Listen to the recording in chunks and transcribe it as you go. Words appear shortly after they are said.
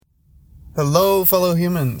Hello, fellow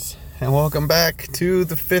humans, and welcome back to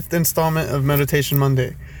the 5th installment of Meditation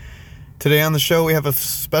Monday. Today on the show, we have a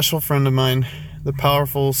special friend of mine, the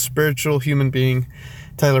powerful spiritual human being,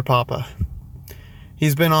 Tyler Papa.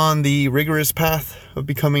 He's been on the rigorous path of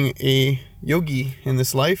becoming a yogi in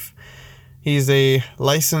this life. He's a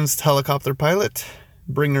licensed helicopter pilot,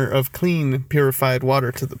 bringer of clean, purified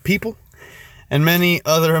water to the people, and many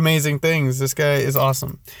other amazing things. This guy is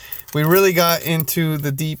awesome. We really got into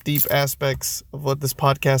the deep aspects of what this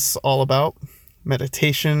podcast is all about.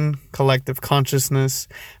 Meditation, collective consciousness,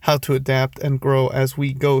 how to adapt and grow as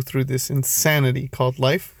we go through this insanity called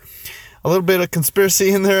life. A little bit of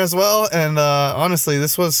conspiracy in there as well. And honestly,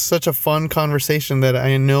 this was such a fun conversation that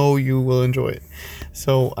I know you will enjoy it.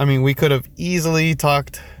 So, we could have easily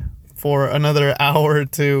talked for another hour or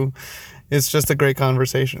two. It's just a great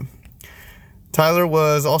conversation. Tyler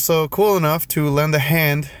was also cool enough to lend a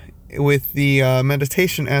hand with the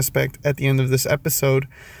meditation aspect at the end of this episode.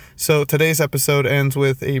 So today's episode ends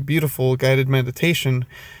with a beautiful guided meditation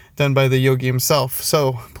done by the yogi himself.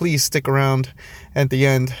 So please stick around at the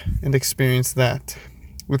end and experience that.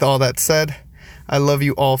 With all that said, I love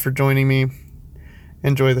you all for joining me.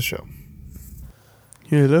 Enjoy the show.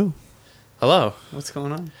 Hello. Hello. What's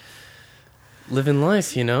going on? Living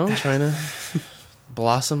life, trying to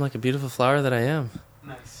blossom like a beautiful flower that I am.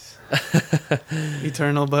 Nice.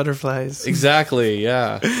 Eternal butterflies. Exactly,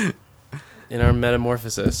 yeah. In our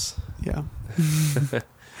metamorphosis. Yeah.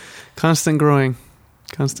 Constant growing.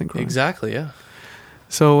 Exactly, yeah.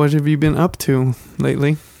 So what have you been up to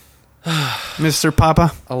lately, Mr.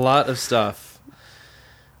 Papa? A lot of stuff.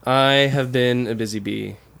 I have been a busy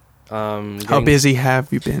bee. How busy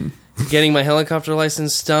have you been? Getting my helicopter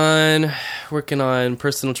license done, working on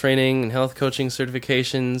personal training and health coaching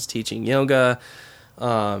certifications, teaching yoga,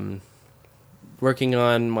 working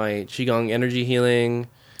on my Qigong energy healing,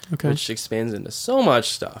 which expands into so much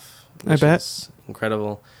stuff. I bet. Is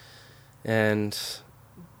incredible. And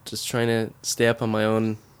just trying to stay up on my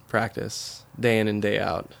own practice day in and day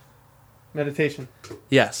out. Meditation.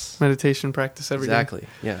 Yes. Meditation practice every day. Exactly,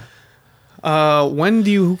 yeah. When do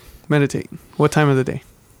you meditate? What time of the day?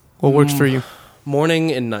 What works for you?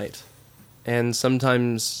 Morning and night. And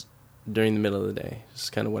sometimes during the middle of the day.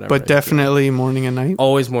 Just kind of whatever. But definitely morning and night?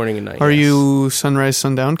 Always morning and night, Are you sunrise,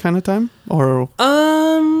 sundown kind of time? Or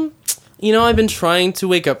I've been trying to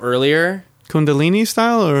wake up earlier. Kundalini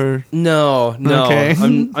style or? No. Okay.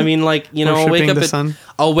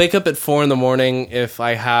 I'll wake up at 4 a.m. if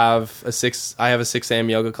I have a 6 a.m.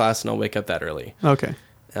 yoga class, and I'll wake up that early. Okay.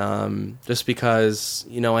 Just because,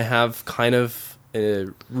 I have kind of a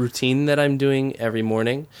routine that I'm doing every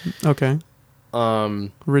morning. Okay.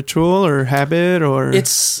 Ritual or habit or?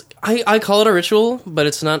 I call it a ritual, but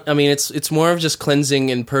it's not. It's more of just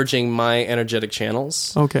cleansing and purging my energetic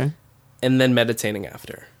channels. Okay. And then meditating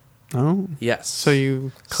after. Oh. Yes. So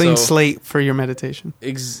you clean slate for your meditation.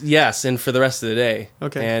 Yes, and for the rest of the day.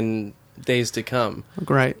 Okay. And days to come.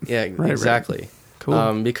 Right. Yeah, right, exactly. Right.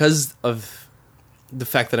 Cool. Because of the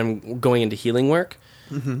fact that I'm going into healing work,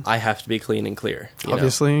 I have to be clean and clear.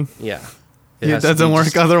 Obviously. Yeah. It doesn't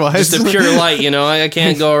work otherwise. Just a pure light, I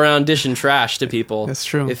can't go around dishing trash to people. That's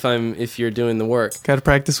true. If you're doing the work. Got to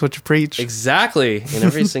practice what you preach. Exactly. In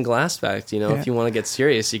every single aspect, If you want to get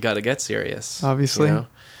serious, you got to get serious. Obviously.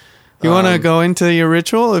 You want to go into your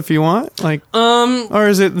ritual if you want? Or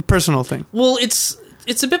is it a personal thing? Well, it's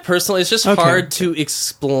a bit personal. It's just hard to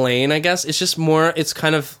explain, I guess. It's just more, it's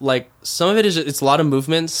kind of like, some of it is, it's a lot of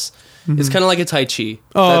movements. Mm-hmm. It's kind of like a Tai Chi.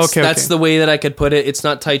 That's the way that I could put it. It's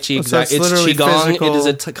not Tai Chi exactly. It's Qigong. Physical. It is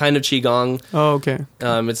a kind of Qigong. Oh, okay.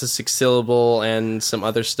 It's a 6-syllable and some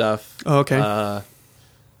other stuff. Oh, okay.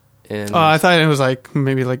 I thought it was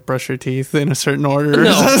maybe brush your teeth in a certain order.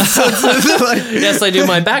 No. Yes, I do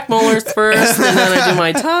my back molars first, and then I do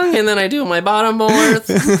my tongue, and then I do my bottom molars.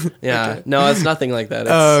 Yeah. Okay. No, it's nothing like that.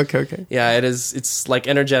 Okay. Yeah, it is. It's like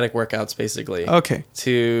energetic workouts, basically. Okay.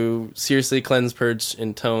 To seriously cleanse, purge,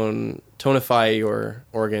 and tonify your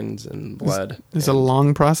organs and blood. Is it a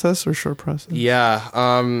long process or short process? Yeah.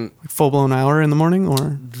 Full-blown hour in the morning,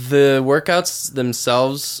 or? The workouts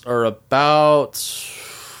themselves are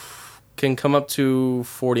can come up to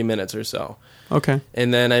 40 minutes or so. Okay.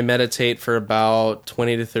 And then I meditate for about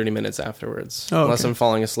 20 to 30 minutes afterwards. Unless I'm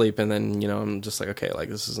falling asleep, and then, I'm just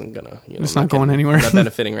this isn't gonna, it's not going anywhere. I'm not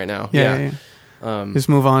benefiting right now. Yeah. Just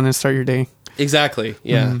move on and start your day. Exactly.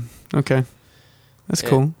 Yeah. Okay. That's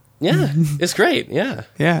cool. Yeah. It's great. Yeah.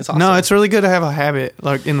 Yeah. It's awesome. No, it's really good to have a habit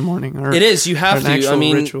in the morning. Or it is. You have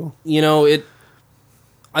to. Ritual.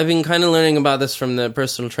 I've been kind of learning about this from the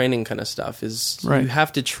personal training kind of stuff. Is right. You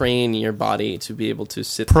have to train your body to be able to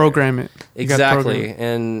program there. It exactly,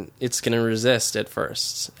 and it's going to resist at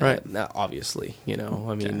first. Right. Obviously,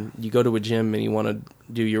 I mean, you go to a gym and you want to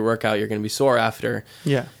do your workout, you're going to be sore after.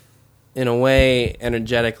 Yeah. In a way,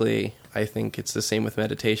 energetically, I think it's the same with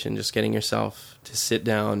meditation. Just getting yourself to sit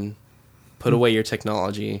down, put away your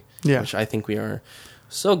technology, which I think we are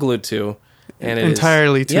so glued to. And it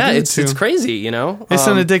entirely is, it's crazy, It's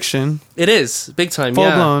an addiction. It is big time,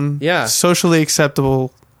 full blown, socially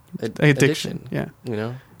acceptable addiction. Yeah,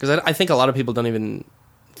 because I think a lot of people don't even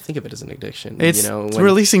think of it as an addiction. It's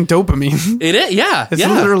releasing dopamine. It is, yeah. It's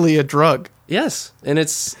literally a drug. Yes, and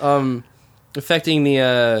it's affecting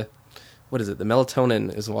the the melatonin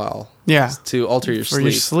as well. Yeah, to alter your sleep. For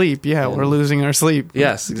your sleep, we're losing our sleep.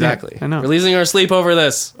 Yes, exactly. I know. We're losing our sleep over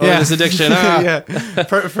this addiction. Yeah,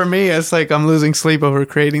 for me, it's like I'm losing sleep over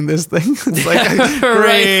creating this thing. It's like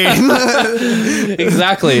great.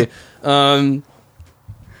 Exactly. But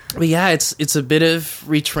yeah, it's a bit of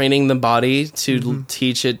retraining the body to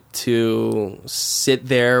teach it to sit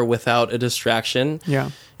there without a distraction.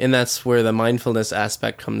 Yeah, and that's where the mindfulness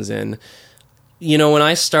aspect comes in. When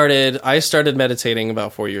I started meditating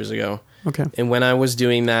about 4 years ago. Okay. And when I was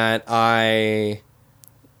doing that, I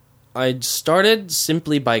started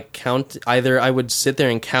simply by count. Either I would sit there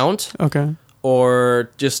and count. Okay. Or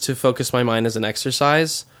just to focus my mind as an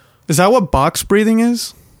exercise. Is that what box breathing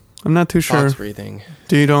is? I'm not too sure. Box breathing.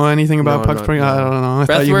 Do you know anything about box breathing? No. I don't know.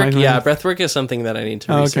 Breathwork is something that I need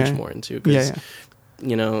to research more into. Yeah. Do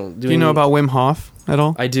you know about Wim Hof at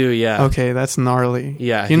all? I do, yeah. Okay, that's gnarly.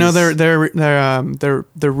 Yeah, they're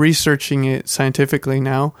researching it scientifically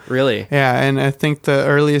now. Really? Yeah, and I think the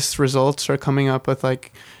earliest results are coming up with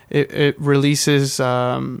like it releases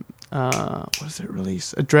what does it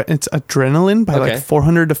release? It's adrenaline by like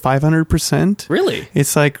 400 to 500%. Really?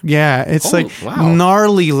 It's like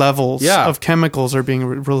gnarly levels of chemicals are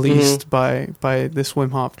being released by this Wim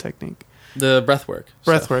Hof technique. The breathwork,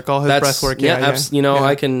 all his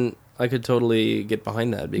breathwork. I could totally get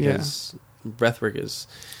behind that because breathwork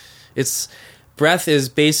breath is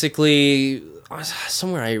basically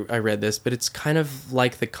somewhere I read this, but it's kind of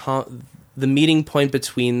like the meeting point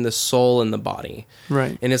between the soul and the body,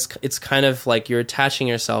 right? And it's kind of like you're attaching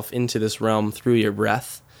yourself into this realm through your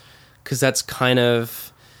breath, because that's kind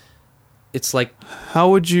of it's like how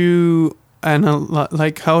would you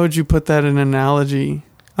put that in an analogy?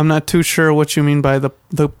 I'm not too sure what you mean by the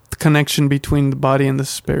connection between the body and the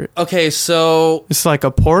spirit. Okay, so it's like a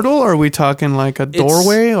portal, or are we talking like a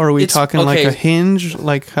doorway, or are we talking like a hinge?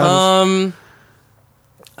 Like how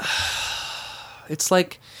it's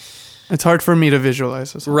like it's hard for me to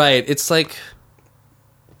visualize this. Right, it's like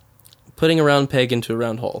putting a round peg into a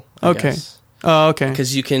round hole. I guess. Oh, okay.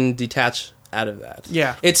 Because you can detach out of that.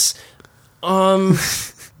 Yeah. It's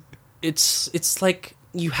it's like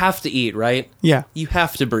you have to eat, right? Yeah. You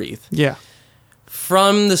have to breathe. Yeah.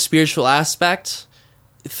 From the spiritual aspect,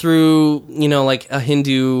 through, like a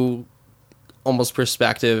Hindu almost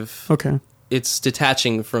perspective. Okay. It's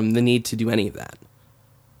detaching from the need to do any of that.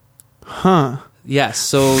 Huh. Yes.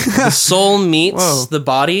 So the soul meets the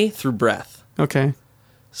body through breath. Okay.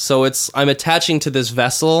 So I'm attaching to this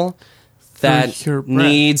vessel that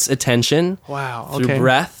needs attention. Wow. Okay. Through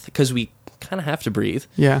breath, because we kind of have to breathe.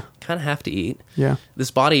 Yeah. Kind of have to eat. Yeah.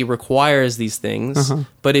 This body requires these things,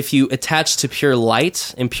 but if you attach to pure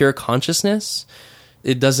light and pure consciousness,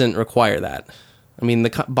 it doesn't require that. I mean,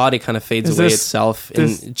 the body kind of fades away itself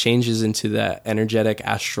and changes into the energetic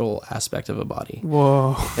astral aspect of a body.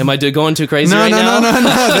 Whoa. Am I going too crazy now? No.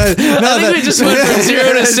 I think we just went from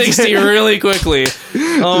 0 to 60 really quickly.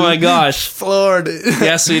 Oh my gosh. Floored.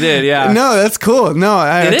 Yes, we did, yeah. No, that's cool. No,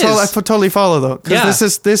 I totally follow, though.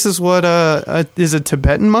 Because this is what, is it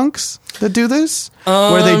Tibetan monks that do this?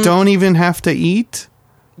 Where they don't even have to eat?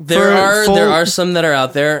 There are some that are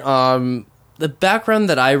out there. The background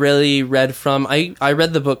that I really read from, I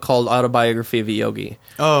read the book called Autobiography of a Yogi.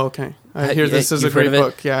 Oh, okay. I hear this is a great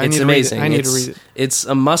book. Yeah, it's amazing. I need to read it. It's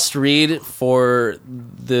a must read for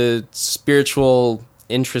the spiritual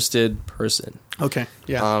interested person. Okay.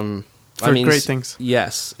 Yeah. I mean, great things.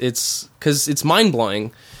 Yes, it's because it's mind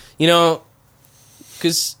blowing.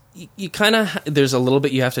 Because you kind of there's a little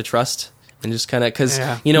bit you have to trust. And just kind of, because,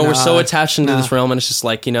 we're so attached into this realm, and it's just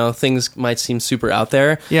like, things might seem super out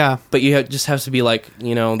there. Yeah. But you just have to be like,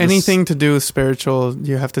 anything to do with spiritual,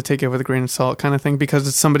 you have to take it with a grain of salt kind of thing, because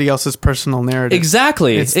it's somebody else's personal narrative.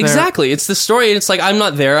 Exactly. It's the story, and it's like, I'm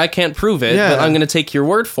not there, I can't prove it, but I'm going to take your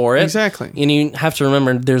word for it. Exactly. And you have to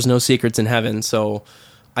remember, there's no secrets in heaven, so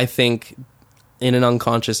I think in an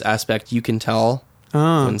unconscious aspect, you can tell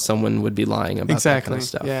when someone would be lying about that kind of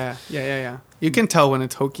stuff. Yeah. You can tell when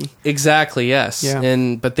it's hokey. Exactly, yes.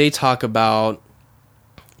 Yeah. But they talk about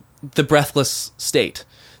the breathless state.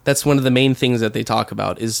 That's one of the main things that they talk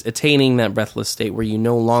about, is attaining that breathless state where you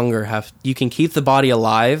no longer have... You can keep the body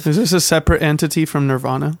alive. Is this a separate entity from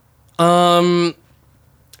nirvana? I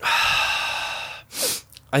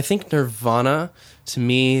think nirvana, to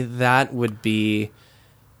me, that would be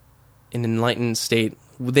an enlightened state.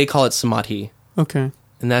 They call it samadhi. Okay.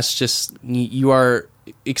 And that's just... You are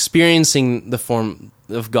experiencing the form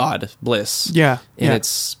of God, bliss. Yeah. In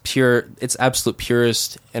its pure... Its absolute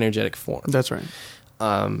purest energetic form. That's right.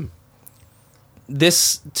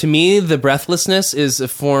 This, to me, the breathlessness is a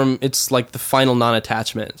form, it's like the final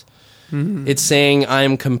non-attachment. Mm-hmm. It's saying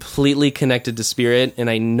I'm completely connected to spirit and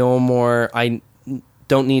I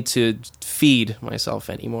don't need to feed myself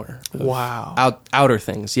anymore. Wow. Outer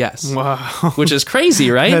things, yes. Wow. Which is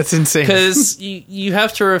crazy, right? That's insane. Because you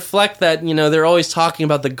have to reflect that, they're always talking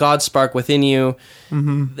about the God spark within you,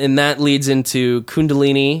 and that leads into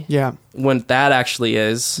Kundalini. Yeah. When that actually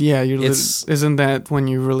is. Yeah, isn't that when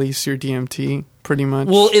you release your DMT, pretty much?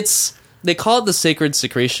 Well, they call it the sacred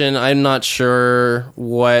secretion. I'm not sure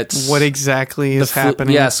what exactly is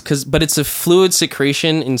happening. Yes, but it's a fluid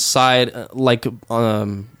secretion inside,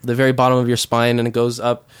 the very bottom of your spine, and it goes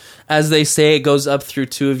up. As they say, it goes up through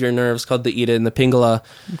two of your nerves called the Ida and the Pingala,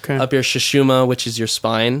 up your Sushumna, which is your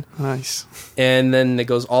spine. Nice. And then it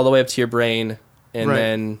goes all the way up to your brain, and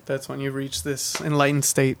then that's when you reach this enlightened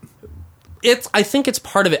state. I think it's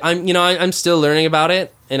part of it. I'm still learning about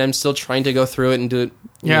it, and I'm still trying to go through it and do it.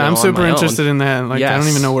 I'm super interested in that. I don't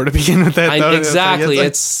even know where to begin with that. Exactly,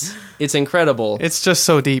 it's incredible. It's just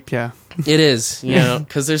so deep. Yeah, it is.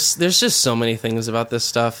 Because there's just so many things about this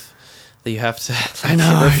stuff that you have to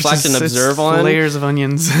reflect and observe on. Layers of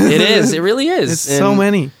onions. It is. It really is. It's so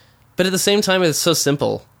many. But at the same time, it's so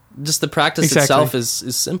simple. Just the practice itself is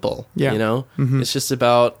simple. Yeah. It's just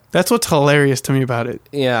about... That's what's hilarious to me about it.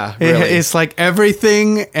 Yeah, really. It's like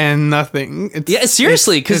everything and nothing.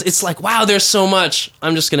 Seriously, because it's like, wow, there's so much.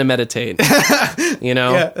 I'm just going to meditate.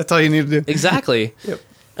 Yeah, that's all you need to do. Exactly. Yep.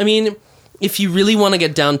 I mean, if you really want to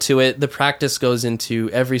get down to it, the practice goes into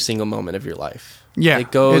every single moment of your life. Yeah,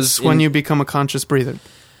 it's when you become a conscious breather.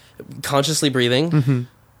 Consciously breathing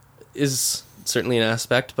is... certainly an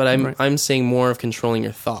aspect, but I'm saying more of controlling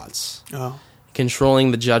your thoughts,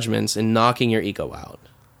 controlling the judgments, and knocking your ego out.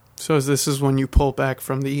 So this is when you pull back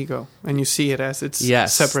from the ego and you see it as its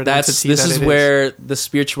separate entity. This is where the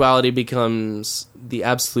spirituality becomes the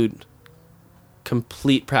absolute,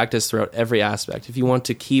 complete practice throughout every aspect. If you want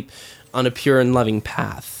to keep on a pure and loving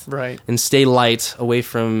path, right, and stay light, away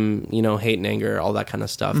from hate and anger, all that kind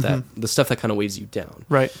of stuff, that the stuff that kind of weighs you down,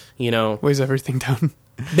 right, weighs everything down.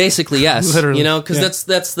 Basically, yes. Literally, because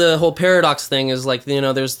that's the whole paradox thing is like,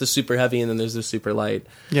 there's the super heavy and then there's the super light.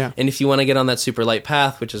 Yeah. And if you want to get on that super light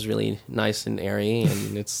path, which is really nice and airy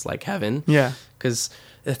and it's like heaven. Yeah. Because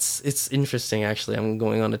it's interesting, actually. I'm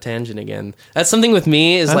going on a tangent again. That's something with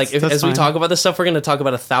me is as we talk about this stuff, we're going to talk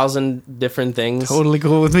about 1,000 different things. Totally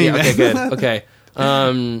cool with me, yeah, man. Okay, good. Okay.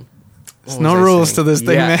 There's no rules to this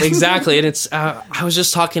thing, man. Exactly. And it's, I was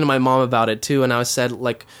just talking to my mom about it too. And I said,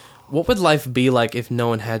 like, what would life be like if no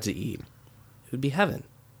one had to eat? It would be heaven.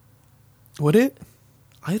 Would it?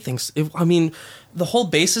 I think so. The whole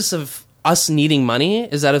basis of us needing money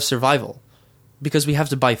is that of survival. Because we have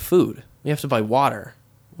to buy food. We have to buy water.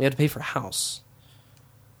 We have to pay for a house.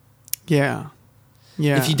 Yeah.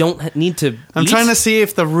 Yeah. If you don't need to I'm eat, trying to see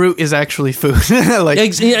if the root is actually food.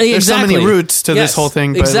 There's so many roots to this whole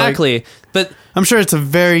thing. But exactly. But I'm sure it's a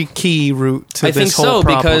very key root to this whole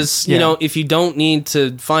problem. Because, if you don't need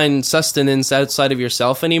to find sustenance outside of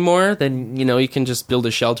yourself anymore, then, you can just build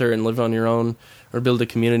a shelter and live on your own, or build a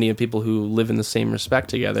community of people who live in the same respect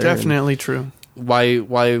together. Definitely true. Why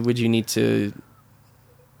would you need to...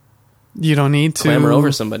 You don't need to... clamor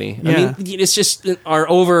over somebody. Yeah. It's just our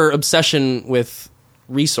over-obsession with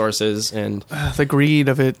resources and... the greed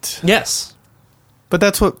of it. Yes. But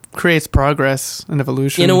that's what creates progress and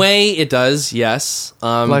evolution. In a way, it does, yes.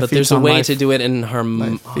 But there's a way to do it in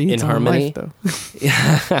harmony.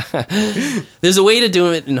 There's a way to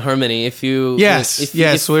do it in harmony. If you... Yes,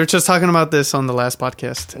 we were just talking about this on the last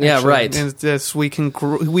podcast. Actually. Yeah, right. And yes,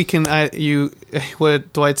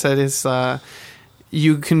 what Dwight said is...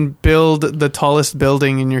 you can build the tallest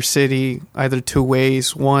building in your city either two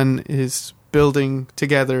ways. One is building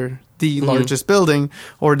together the largest building,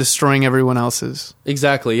 or destroying everyone else's.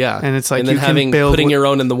 Exactly, yeah. And it's like and then putting your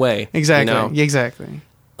own in the way. Exactly, exactly.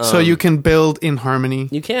 So you can build in harmony.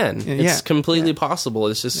 You can. It's completely possible.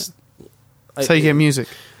 It's just... That's how you get music.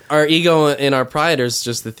 our ego and our pride is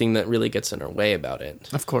just the thing that really gets in our way about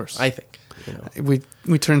it. Of course. I think.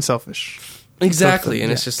 We turn selfish. Exactly.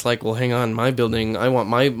 And it's just like, well, hang on, my building, I want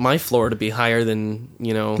my floor to be higher than,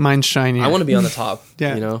 Mine's shiny. I want to be on the top,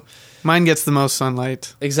 Mine gets the most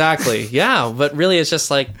sunlight. Exactly. Yeah. But really, it's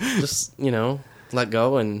just like, let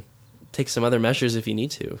go and take some other measures if you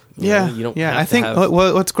need to. You don't have I think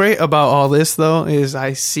what's great about all this, though, is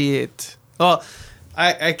I see it. Well,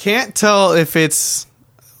 I can't tell if it's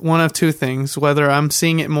one of two things, whether I'm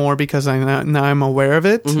seeing it more because now I'm aware of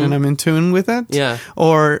it and I'm in tune with it,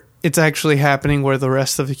 or it's actually happening where the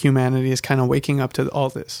rest of humanity is kind of waking up to all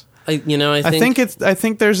this. I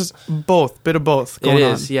think there's bit of both going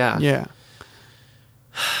on. It is, yeah.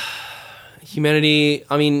 Humanity,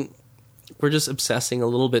 I mean, we're just obsessing a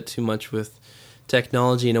little bit too much with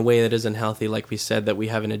technology in a way that isn't healthy. Like we said, that we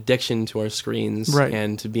have an addiction to our screens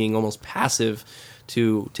and to being almost passive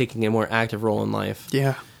to taking a more active role in life.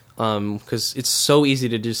 Yeah. Because it's so easy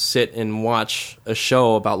to just sit and watch a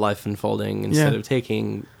show about life unfolding instead of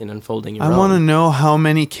taking and unfolding your own. I want to know how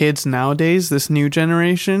many kids nowadays, this new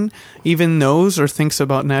generation, even knows or thinks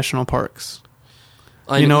about national parks.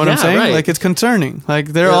 You know what I'm saying? Right. Like, it's concerning.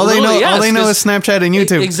 Like, all they know is Snapchat and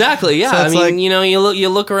YouTube. Exactly. Yeah. So you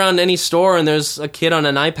look around any store and there's a kid on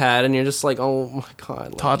an iPad and you're just like, oh my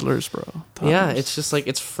god, toddlers, bro. Yeah, it's just like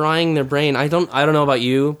it's frying their brain. I don't know about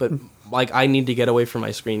you, but like I need to get away from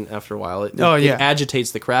my screen after a while. It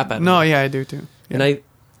agitates the crap out of me. No, yeah, I do too. Yeah. And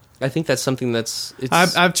I think that's something that's...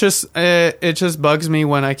 I've just... it just bugs me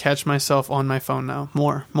when I catch myself on my phone now.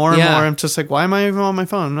 More and more. I'm just like, why am I even on my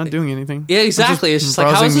phone? I'm not doing anything. Yeah, exactly. It's just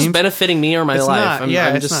like, how is this benefiting me or my life?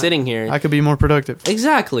 I'm just sitting here. I could be more productive.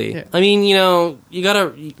 Exactly. Yeah. I mean, you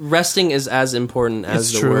gotta... Resting is as important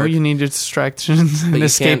as the work. You need distractions and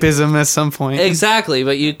escapism at some point. Exactly,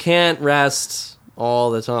 but you can't rest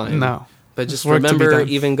all the time. No. But just remember,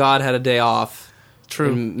 even God had a day off.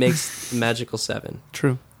 True. And makes magical 7.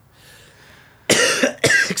 True.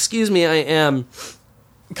 Excuse me, I am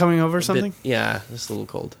coming over something. Just a little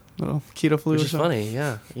cold. Little keto flu, which is funny.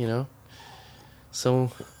 Yeah,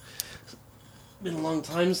 So, it's been a long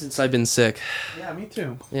time since I've been sick. Yeah, me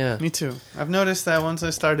too. Yeah, me too. I've noticed that once I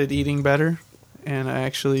started eating better, and I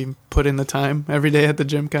actually put in the time every day at the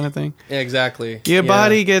gym, kind of thing. Yeah, exactly. Your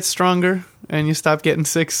body gets stronger, and you stop getting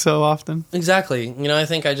sick so often. Exactly. I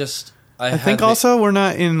think I think also we're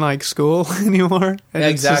not in like school anymore. And exactly.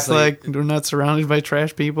 It's just like we're not surrounded by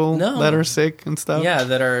trash people that are sick and stuff. Yeah,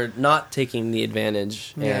 that are not taking the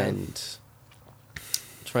advantage and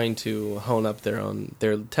trying to hone up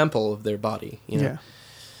their temple of their body. Yeah.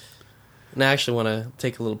 And I actually want to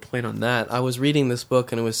take a little point on that. I was reading this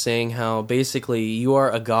book and it was saying how basically you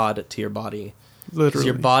are a god to your body. Literally. Because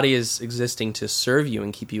your body is existing to serve you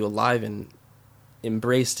and keep you alive and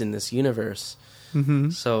embraced in this universe. Mm-hmm.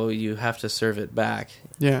 So you have to serve it back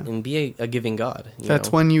and be a giving God.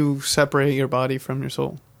 That's when you separate your body from your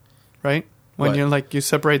soul, right? When you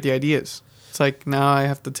separate the ideas. It's like, now I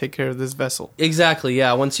have to take care of this vessel. Exactly,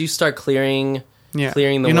 yeah. Once you start clearing the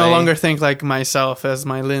way. You no longer think like myself as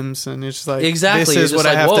my limbs, and it's just like, exactly. This is what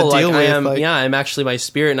I have to deal with. I'm actually my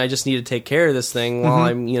spirit, and I just need to take care of this thing while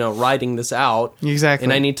I'm, riding this out. Exactly.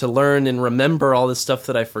 And I need to learn and remember all this stuff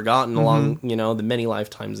that I've forgotten along, the many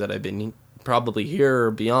lifetimes that I've been probably here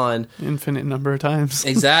or beyond. Infinite number of times.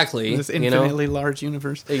 Exactly. This infinitely large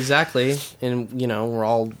universe. Exactly. And, we're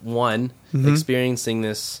all one, experiencing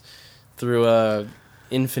this through a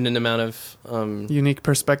infinite amount of... unique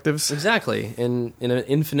perspectives. Exactly. And in an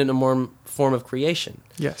infinite form of creation.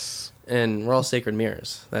 Yes. And we're all sacred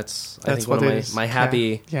mirrors. That's I think, one of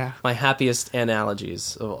my happiest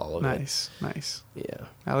analogies of all of it. Nice. Yeah.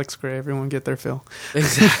 Alex Gray, everyone get their fill.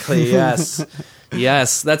 Exactly, yes.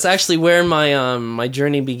 Yes. That's actually where my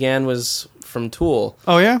journey began, was from Tool.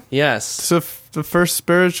 Oh, yeah? Yes. So the first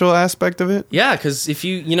spiritual aspect of it? Yeah, because if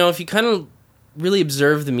you kind of really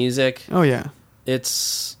observe the music... Oh, yeah.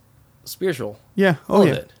 It's spiritual. Yeah. All of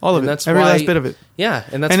it. All of it. That's every last bit of it. Yeah.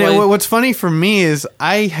 And that's why... what's funny for me is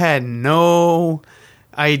I had no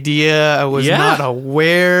idea. I was not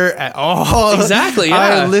aware at all. Exactly, yeah.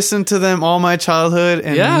 I listened to them all my childhood,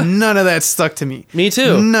 and none of that stuck to me. Me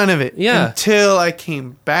too. None of it. Yeah. Until I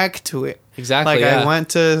came back to it. Exactly. I went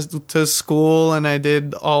to school and I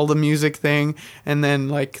did all the music thing, and then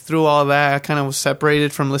through all that I kind of was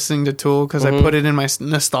separated from listening to Tool because I put it in my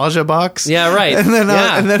nostalgia box. Yeah, right. And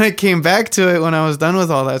then I came back to it when I was done with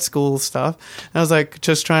all that school stuff. And I was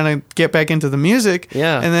just trying to get back into the music.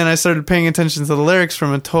 Yeah. And then I started paying attention to the lyrics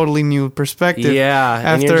from a totally new perspective. Yeah.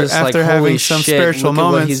 After having some spiritual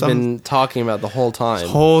moments. What he's been talking about the whole time.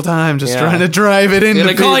 Trying to drive it into.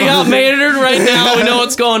 We're calling out Maynard right now. We know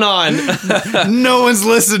what's going on. no one's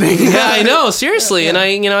listening. Yeah, I know, seriously. And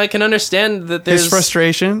I can understand that there's his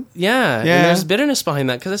frustration. Yeah. And there's bitterness behind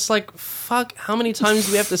that, because it's like, fuck, how many times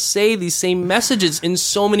do we have to say these same messages in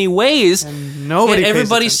so many ways? And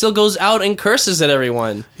everybody still goes out and curses at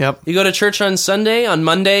everyone. Yep. You go to church on Sunday, on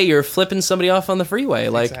Monday, you're flipping somebody off on the freeway.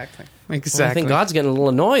 Like, exactly. Well, I think God's getting a little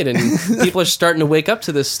annoyed, and people are starting to wake up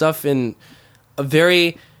to this stuff in a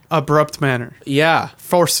very abrupt manner. Yeah.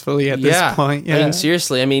 Forcefully at this point. Yeah. I mean,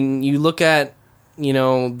 seriously. I mean, you look at,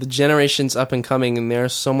 the generations up and coming, and they're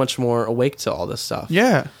so much more awake to all this stuff.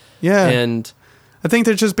 Yeah. Yeah. And I think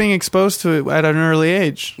they're just being exposed to it at an early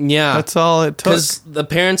age. Yeah. That's all it took. Because the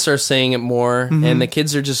parents are saying it more, and the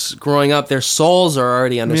kids are just growing up. Their souls are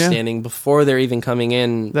already understanding before they're even coming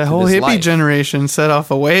in. The whole hippie generation set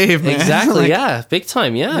off a wave, man. Exactly, yeah. Big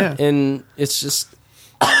time, yeah. And it's just...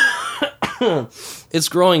 it's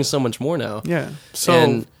growing so much more now. Yeah.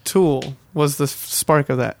 So Tool was the spark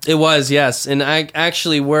of that. It was, yes. And I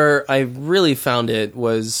actually, where I really found it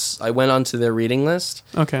was, I went onto their reading list.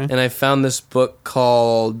 Okay. And I found this book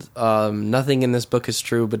called Nothing in This Book is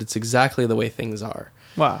True, but It's Exactly the Way Things Are.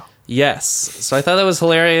 Wow. Yes. So I thought that was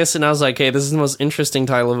hilarious, and I was like, hey, this is the most interesting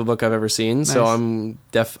title of a book I've ever seen. Nice. So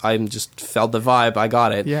I just felt the vibe. I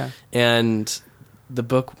got it. Yeah. And the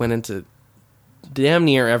book went into damn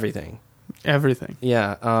near everything. Everything.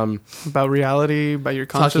 Yeah. About reality, about your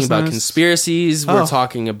consciousness. Talking about conspiracies. We're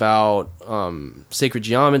talking about sacred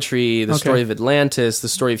geometry, the story of Atlantis, the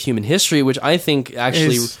story of human history, which I think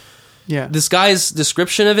actually... this guy's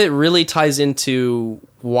description of it really ties into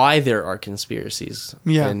why there are conspiracies.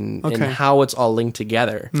 Yeah. And how it's all linked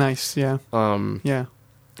together. Nice, yeah. Yeah.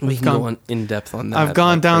 We can go in depth on that. I've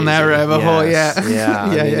gone down that rabbit hole, yeah.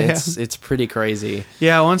 Yeah, it's pretty crazy.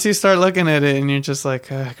 Yeah, once you start looking at it and you're just like,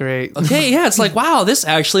 great. Okay, yeah, it's like, wow, this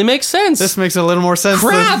actually makes sense. This makes a little more sense.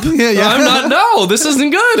 Crap! No, this isn't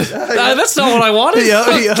good. That's not what I wanted.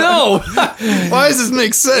 No. Why does this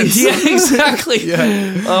make sense? Yeah, exactly.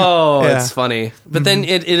 It's funny. But then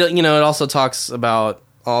it also talks about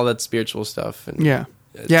all that spiritual stuff. And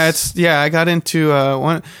I got into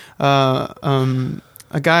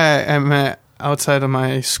a guy I met outside of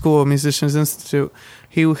my school, Musicians Institute.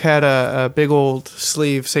 He had a big old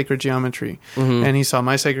sleeve, Sacred Geometry, and he saw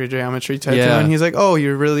my Sacred Geometry tattoo, and he's like, "Oh,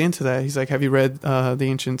 you're really into that?" He's like, "Have you read The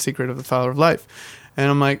Ancient Secret of the Flower of Life?" And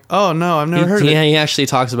I'm like, "Oh no, I've never heard of it." Yeah, he actually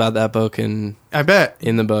talks about that book, and I bet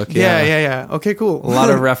in the book. Yeah. Okay, cool. A lot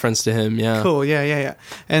of reference to him. Yeah, cool. Yeah.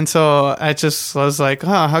 And so I was like,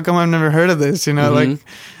 how come I've never heard of this? Like.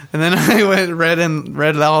 And then I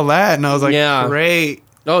read all that, and I was like, great.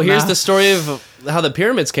 Oh, here's the story of how the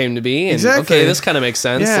pyramids came to be. And exactly. Okay, this kind of makes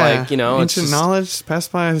sense. Yeah. Ancient knowledge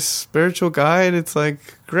passed by a spiritual guide. It's like,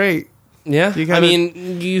 great. Yeah.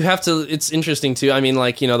 You have to, it's interesting too. The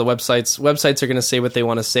websites are going to say what they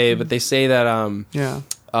want to say, but they say that,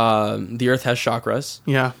 the earth has chakras.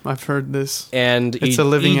 Yeah, I've heard this. And it's a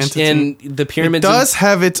living entity. And the pyramids... It does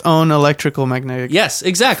have its own electrical magnetic... Yes,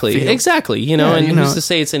 exactly. Field. Exactly. Who's to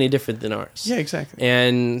say it's any different than ours? Yeah, exactly.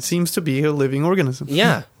 And... It seems to be a living organism.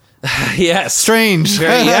 Yeah. Yes. Strange.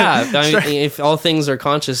 If all things are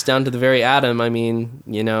conscious down to the very atom,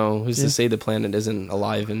 who's to say the planet isn't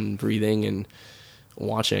alive and breathing and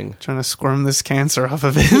watching? Trying to squirm this cancer off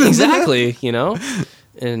of it. Exactly,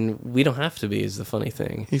 And we don't have to be, is the funny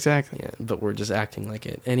thing. Exactly. Yeah, but we're just acting like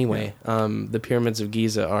it. Anyway, the pyramids of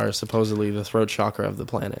Giza are supposedly the throat chakra of the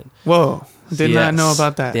planet. Whoa. Did not know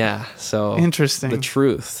about that. Yeah. So interesting. The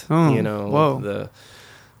truth. Whoa.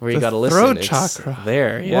 Where you got to listen. Throat chakra.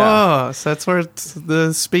 There, yeah. Whoa, so that's where it's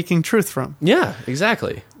the speaking truth from. Yeah,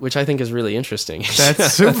 exactly. Which I think is really interesting.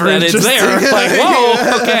 That's super interesting. It's there. Like,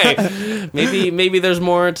 whoa, okay. Maybe there's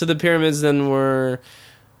more to the pyramids than we're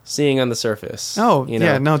seeing on the surface. Oh,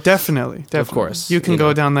 yeah, no, definitely. Of course. You can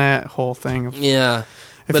go down that whole thing. Yeah.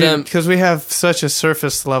 Because we have such a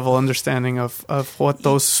surface level understanding of what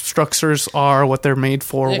those structures are, what they're made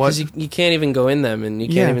for. Because you can't even go in them, and you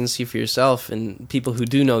can't even see for yourself. And people who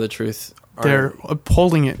do know the truth, they're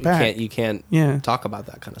holding it back. You can't talk about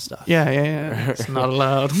that kind of stuff. Yeah. It's not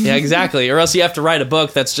allowed. Yeah, exactly. Or else you have to write a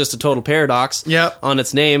book that's just a total paradox on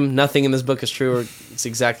its name. Nothing in this book is true, or it's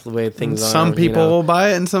exactly the way things are. Some people will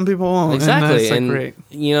buy it, and some people won't. Exactly. And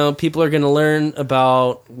great. People are going to learn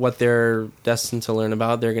about what they're destined to learn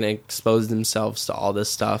about. They're going to expose themselves to all this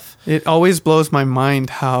stuff. It always blows my mind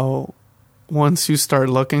how once you start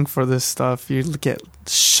looking for this stuff, you get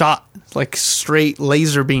shot like straight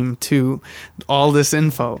laser beam to all this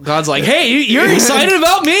info. God's like, hey, you're excited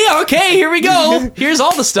about me? Okay, here we go. Here's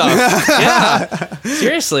all the stuff. Yeah.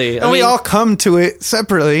 Seriously. And we all come to it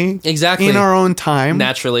separately. Exactly. In our own time.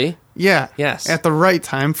 Naturally. Yeah. Yes. At the right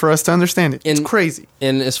time for us to understand it. It's crazy.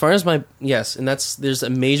 And as far as there's a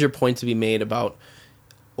major point to be made about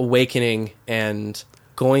awakening and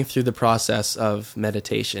going through the process of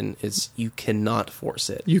meditation is you cannot force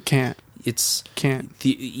it. You can't.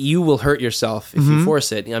 You will hurt yourself if you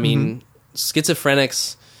force it. I mean,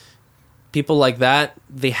 schizophrenics, people like that,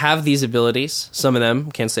 they have these abilities. Some of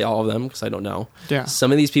them, can't say all of them because I don't know. Yeah.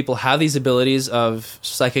 Some of these people have these abilities of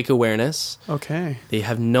psychic awareness. Okay. They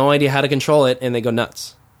have no idea how to control it and they go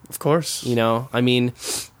nuts. Of course. You know, I mean,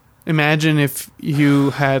 imagine if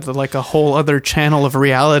you had like a whole other channel of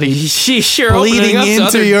reality sure, bleeding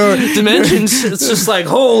into your dimensions. It's just like,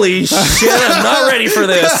 holy shit, I'm not ready for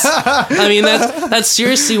this. I mean, that's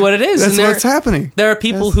seriously what it is. That's what's happening. There are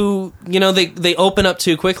people who, you know, they open up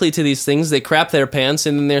too quickly to these things. They crap their pants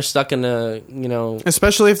and then they're stuck in a, you know.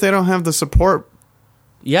 Especially if they don't have the support.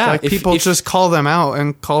 Yeah. Like people just call them out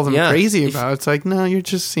and call them crazy about it. It's like, no, you're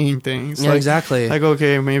just seeing things. Yeah, like, exactly. Like,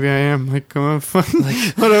 okay, maybe I am. Like,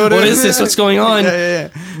 what is this? What's going on? Yeah.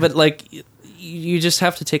 But like, you just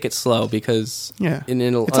have to take it slow because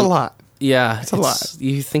it's a lot. Yeah, it's a lot.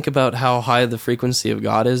 You think about how high the frequency of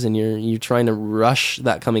God is, and you're trying to rush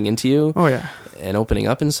that coming into you. Oh yeah, and opening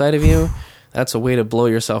up inside of you. That's a way to blow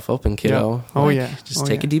yourself open, kiddo. Yep. Oh, yeah. Just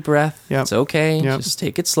take a deep breath. Yep. It's okay. Yep. Just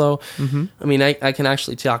take it slow. Mm-hmm. I mean, I can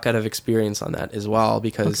actually talk out of experience on that as well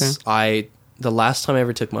because the last time I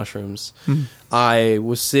ever took mushrooms, I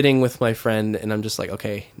was sitting with my friend and I'm just like,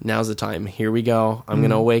 okay, now's the time. Here we go. I'm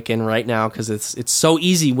going to awaken right now because it's so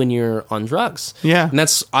easy when you're on drugs. Yeah. And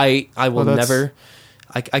that's, I will never...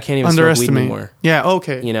 I can't even smoke weed anymore. Yeah,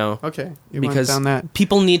 okay. You know? Okay. Because down that.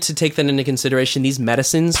 People need to take that into consideration. These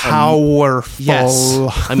medicines powerful. Yes.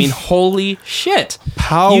 I mean, holy shit.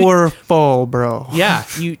 Powerful, bro. Yeah.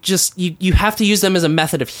 You have to use them as a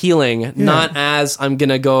method of healing, not as I'm going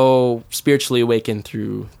to go spiritually awaken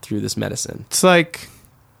through this medicine. It's like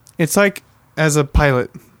as a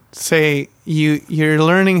pilot, say you're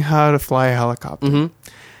learning how to fly a helicopter. Mm-hmm.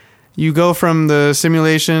 You go from the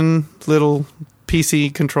simulation little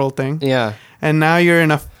PC control thing. Yeah. And now you're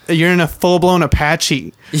in a full-blown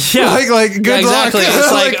Apache. Yeah. Like good exactly. luck.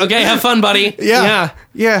 It's like, okay, have fun, buddy. Yeah.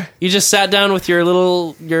 You just sat down with your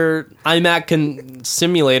iMac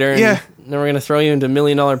simulator and then we're going to throw you into $1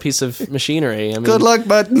 million piece of machinery. I mean, good luck,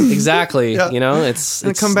 bud. Exactly. You know, it's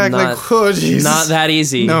come back not, like, oh, Jesus. Not that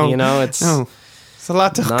easy. No. You know, it's a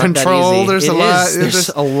lot to control. There's a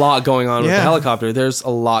lot going on with the helicopter. There's a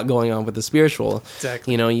lot going on with the spiritual.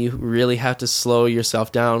 Exactly. You know, you really have to slow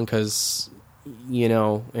yourself down because, you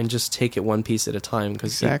know, and just take it one piece at a time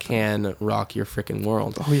because it can rock your freaking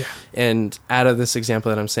world. Oh yeah. And out of this example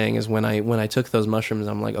that I'm saying is when I took those mushrooms,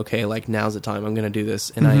 I'm like, okay, like now's the time. I'm going to do this.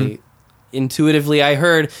 And intuitively I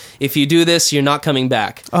heard, if you do this, you're not coming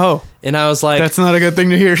back. Oh. And I was like, that's not a good thing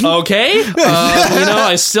to hear. Okay. You know,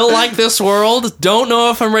 I still like this world. Don't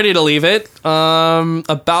know if I'm ready to leave it.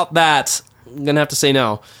 About that, I'm going to have to say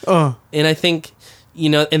no. Oh. And I think, you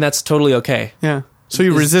know, and that's totally okay. Yeah. So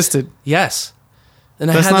you resisted. Yes. And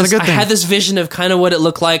that's not a good thing. I had this vision of kind of what it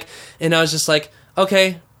looked like. And I was just like,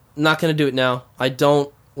 okay, not going to do it now. I don't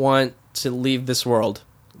want to leave this world,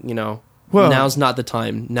 you know. Well, now's not the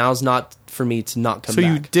time. Now's not for me to not come back.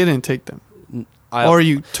 So you didn't take them? Or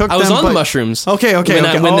you took them? I was on the mushrooms. Okay.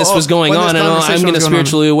 When this was going on, and I'm going to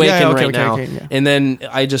spiritually awaken right now. Yeah. And then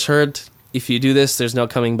I just heard, if you do this, there's no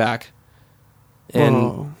coming back. And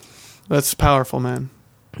whoa. That's powerful, man.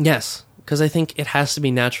 Yes, because I think it has to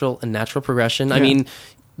be natural progression. Yeah. I mean,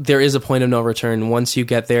 there is a point of no return. Once you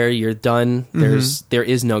get there, you're done. There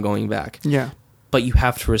is no going back. Yeah. But you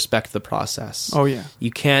have to respect the process. Oh, yeah.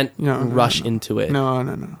 You can't rush into it. No.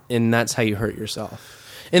 And that's how you hurt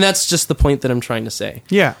yourself. And that's just the point that I'm trying to say.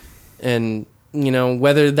 Yeah. And, you know,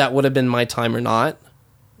 whether that would have been my time or not.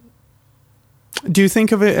 Do you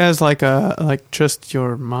think of it as like just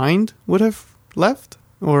your mind would have left?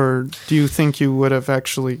 Or do you think you would have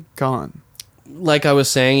actually gone? Like I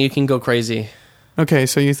was saying, you can go crazy. Okay,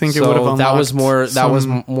 so you think it would have unlocked that was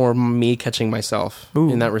more me catching myself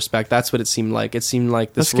in that respect. That's what it seemed like. It seemed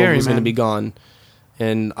like this world was going to be gone,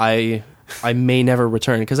 and I may never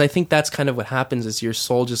return, because I think that's kind of what happens is your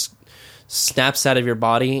soul just snaps out of your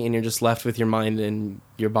body and you're just left with your mind, and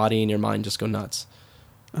your body and your mind just go nuts.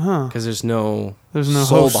 Because there's no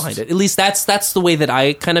soul behind it. At least that's the way that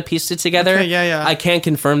I kind of pieced it together. Okay, yeah. I can't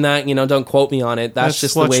confirm that. You know, don't quote me on it. That's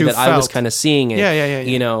just the way that I was kind of seeing it. Yeah.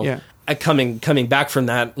 You know. Yeah. Coming back from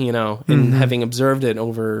that, you know, and having observed it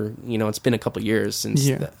over, you know, it's been a couple years since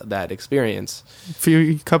that experience.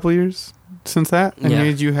 A couple years since that?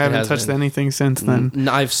 And you haven't touched anything since then?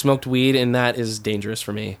 I've smoked weed, and that is dangerous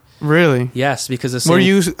for me. Really? Yes, because were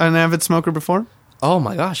you an avid smoker before? Oh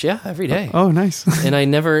my gosh, yeah, every day. Oh, nice. And I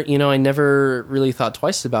never really thought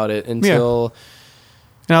twice about it until...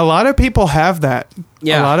 And a lot of people have that.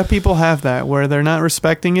 Yeah. A lot of people have that where they're not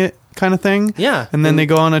respecting it kind of thing. Yeah. And then they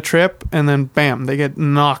go on a trip and then bam, they get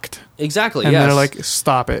knocked. Exactly, and yes. they're like,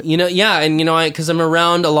 stop it. And because I'm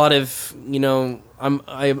around a lot of,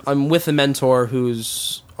 I'm with a mentor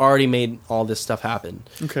who's already made all this stuff happen.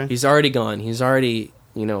 Okay. He's already gone. He's already,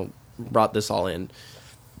 brought this all in.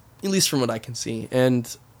 At least from what I can see.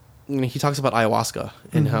 And he talks about ayahuasca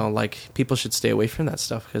and how like people should stay away from that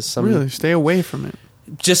stuff because really stay away from it.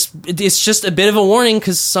 It's just a bit of a warning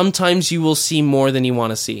because sometimes you will see more than you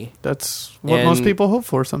want to see. That's what most people hope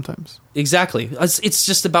for sometimes. Exactly. It's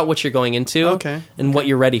just about what you're going into and what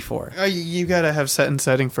you're ready for. You got to have set and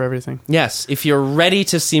setting for everything. Yes. If you're ready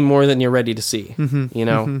to see more than you're ready to see,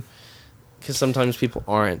 because sometimes people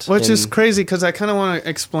aren't. Which is crazy because I kind of want to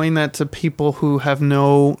explain that to people who have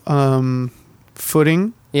no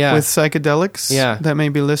footing with psychedelics that may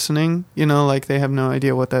be listening. Like they have no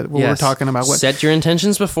idea what we're talking about. Set your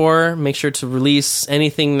intentions before. Make sure to release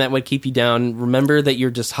anything that would keep you down. Remember that you're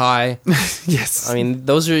just high. Yes. I mean,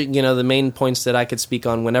 those are, the main points that I could speak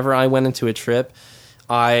on. Whenever I went into a trip,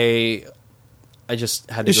 I just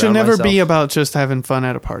had to. It should never be about just having fun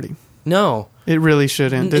at a party. No. It really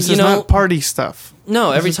shouldn't. This is not party stuff.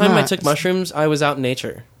 No, every time I took mushrooms, I was out in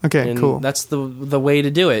nature. Okay, and cool. That's the way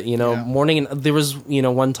to do it. Morning. There was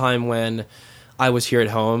one time when I was here at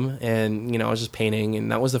home and I was just painting,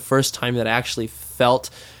 and that was the first time that I actually felt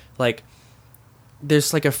like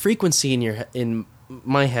there's like a frequency in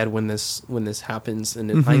my head when this happens,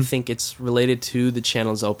 and I think it's related to the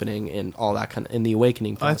channels opening and all that kind of in the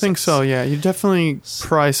awakening process. I think so. Yeah, you definitely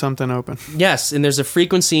pry something open. Yes, and there's a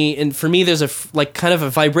frequency, and for me, there's kind of a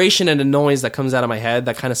vibration and a noise that comes out of my head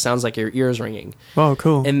that kind of sounds like your ears ringing. Oh,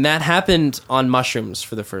 cool! And that happened on mushrooms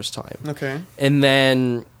for the first time. Okay, and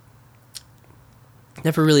then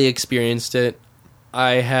never really experienced it.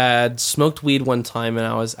 I had smoked weed one time and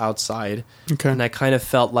I was outside, and I kind of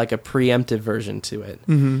felt like a preemptive version to it.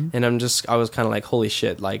 And I was kind of like, holy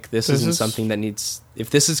shit, like this isn't something that needs, if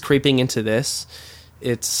this is creeping into this,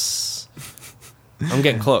 I'm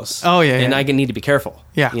getting close. Oh yeah. And I need to be careful.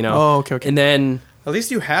 Yeah. Oh, okay. And then at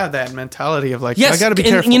least you have that mentality of like, yes, I gotta be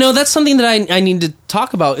careful. That's something that I need to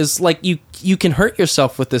talk about is like, you can hurt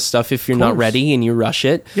yourself with this stuff if you're not ready and you rush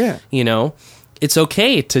it. Yeah. It's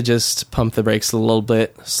okay to just pump the brakes a little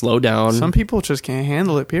bit, slow down. Some people just can't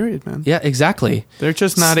handle it, period, man. Yeah, exactly. They're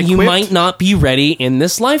just not equipped. You might not be ready in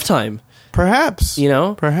this lifetime. Perhaps.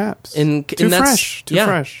 Perhaps. Too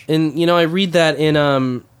fresh. And, I read that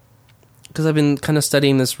in, because I've been kind of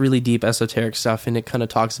studying this really deep esoteric stuff, and it kind of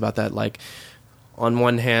talks about that, like, on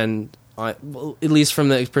one hand, at least from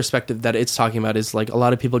the perspective that it's talking about, is like a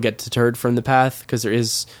lot of people get deterred from the path because there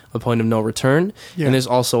is a point of no return, and there's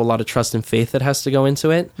also a lot of trust and faith that has to go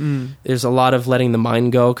into it. There's a lot of letting the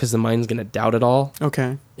mind go because the mind's going to doubt it all.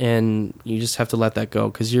 Okay, and you just have to let that go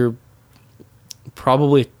because you're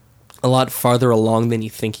probably a lot farther along than you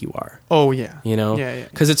think you are. Oh yeah,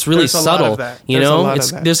 because it's really subtle.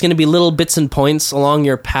 There's going to be little bits and points along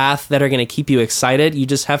your path that are going to keep you excited. You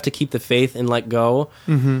just have to keep the faith and let go.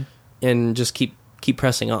 And just keep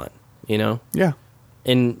pressing on, Yeah.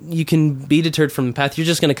 And you can be deterred from the path. You're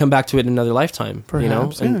just going to come back to it in another lifetime,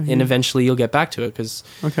 perhaps, and eventually you'll get back to it because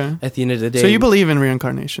at the end of the day. So you believe in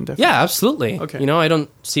reincarnation, definitely? Yeah, absolutely. Okay. I don't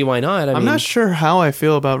see why not. I'm not sure how I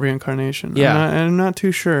feel about reincarnation. Yeah. I'm not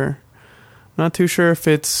too sure. Not too sure if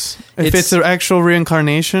it's an actual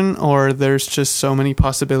reincarnation or there's just so many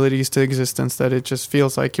possibilities to existence that it just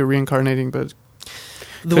feels like you're reincarnating, but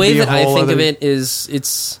the way that I think of it is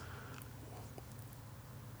it's.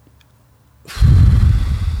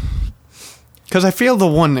 Because I feel the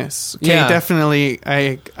oneness. Okay, definitely.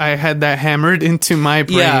 I had that hammered into my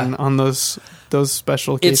brain on those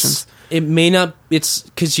special occasions. It may not. It's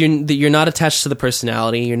because you're not attached to the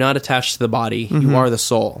personality. You're not attached to the body. You are the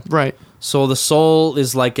soul. Right. So the soul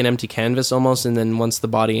is like an empty canvas almost, and then once the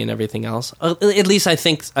body and everything else. At least I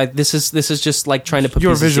think this is just like trying to put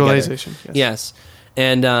your pieces visualization. Together. Yes,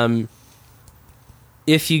 and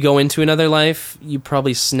if you go into another life, you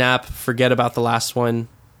probably forget about the last one,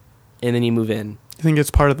 and then you move in. I think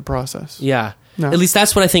it's part of the process. Yeah. No. At least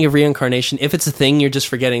that's what I think of reincarnation. If it's a thing, you're just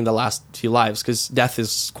forgetting the last few lives because death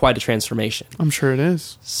is quite a transformation. I'm sure it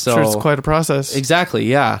is. So, I'm sure it's quite a process. Exactly,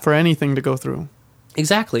 yeah. For anything to go through.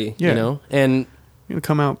 Exactly, and you're gonna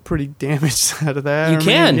come out pretty damaged out of that.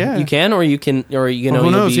 You can, or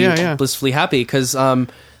you'll be blissfully happy because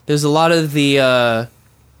there's a lot of the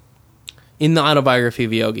in the autobiography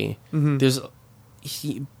of Yogi. There's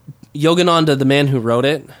Yogananda, the man who wrote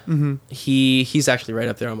it. He's actually right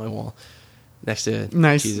up there on my wall. next to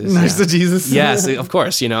Jesus. Next to Jesus. Yes, of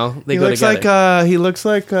course. You know, they go together. He looks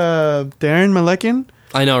like Darren Malekian.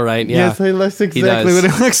 I know, right? Yeah, yes, he looks exactly what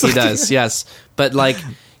he looks like. He does, yes. But like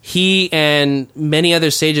he and many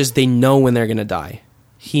other sages, they know when they're going to die.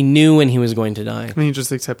 He knew when he was going to die. And he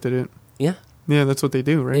just accepted it. Yeah. Yeah, that's what they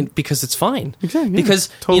do, right? And because it's fine. Exactly. Because,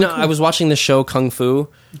 totally cool. I was watching the show Kung Fu.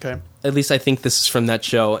 Okay. At least I think this is from that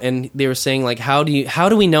show. And they were saying, like, how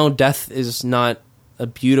do we know death is not a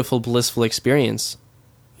beautiful, blissful experience?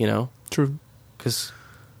 You know? True. Because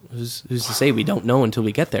who's to say we don't know until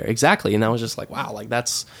we get there? Exactly. And I was just like, wow, like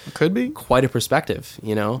that's could be quite a perspective,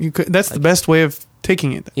 you know? That's like, the best way of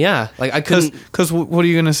taking it. Yeah. Like I couldn't... Because what are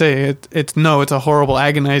you going to say? It's a horrible,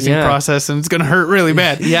 agonizing process and it's going to hurt really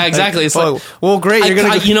bad. Yeah, exactly. It's like, well, great. You're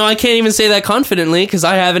going to... I can't even say that confidently because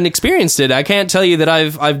I haven't experienced it. I can't tell you that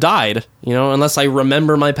I've died, you know, unless I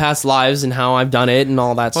remember my past lives and how I've done it and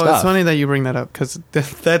all that stuff. Well, it's funny that you bring that up because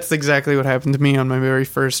that's exactly what happened to me on my very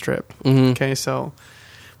first trip. Mm-hmm. Okay, so...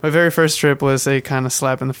 my very first trip was a kind of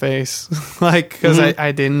slap in the face, like, because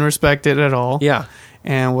I didn't respect it at all. Yeah.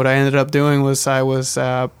 And what I ended up doing was I was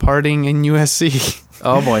partying in USC.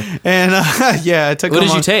 Oh, boy. And, I took... What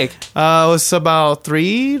did you take? It was about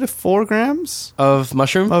 3 to 4 grams. Of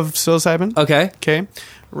mushroom? Of psilocybin. Okay. Okay.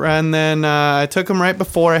 And then I took them right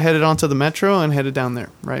before I headed onto the metro and headed down there,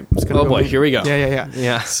 right? Oh, boy. Here we go.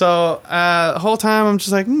 Yeah. So the whole time I'm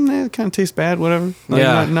just like, it kind of tastes bad, whatever.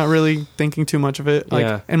 Like, not really thinking too much of it.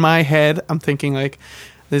 Like in my head, I'm thinking like,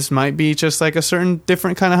 this might be just like a certain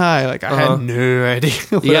different kind of high. Like I had no idea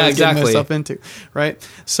what I was getting myself into, right?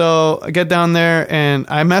 So I get down there and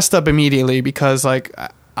I messed up immediately because like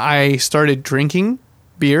I started drinking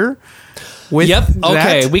beer.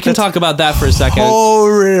 Okay, we can talk about that for a second.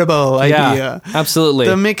 Horrible idea. Yeah, absolutely.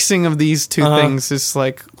 The mixing of these two things is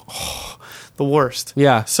like the worst.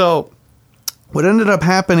 Yeah. So what ended up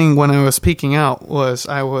happening when I was peeking out was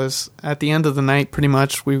I was at the end of the night pretty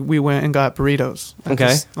much we went and got burritos at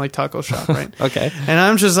this, like taco shop, right? Okay. And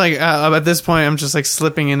I'm just like at this point I'm just like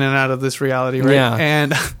slipping in and out of this reality, right? Yeah.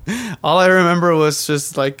 And all I remember was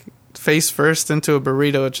just like face first into a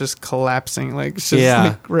burrito, just collapsing, like just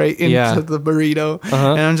like right into the burrito,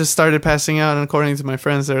 and I just started passing out. And according to my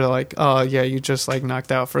friends, they're like, "Oh yeah, you just like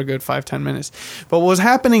knocked out for a good 5-10 minutes." But what was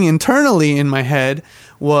happening internally in my head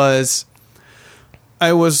was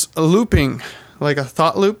I was looping like a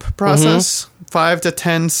thought loop process, 5 to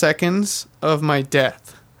 10 seconds of my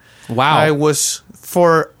death. Wow! I was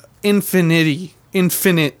for infinite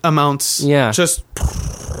amounts, just.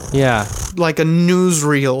 Yeah. Like a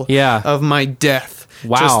newsreel of my death.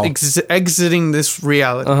 Wow. Just exiting this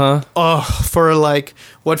reality. For like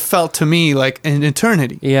what felt to me like an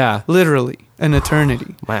eternity. Yeah. Literally an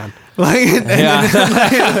eternity. Man. Like,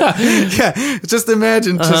 just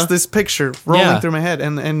imagine just this picture rolling through my head.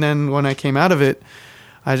 And then when I came out of it,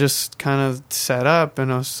 I just kind of sat up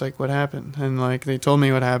and I was like, what happened? And like, they told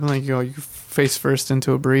me what happened. Like, you face first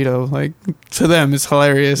into a burrito. Like, to them, it's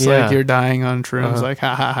hilarious. Like, you're dying on shrooms. Like,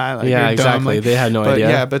 ha ha ha. Like, yeah, you're exactly. dumb. Like, they had no idea.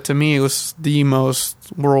 Yeah, but to me, it was the most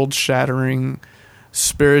world-shattering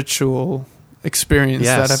spiritual experience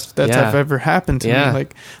that I've ever happened to me.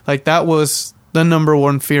 Like that was the number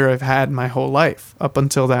one fear I've had my whole life up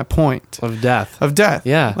until that point. Of death.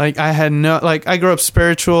 Yeah. Like I had I grew up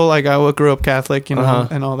spiritual, like I grew up Catholic, you know,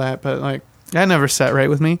 and all that, but like that never sat right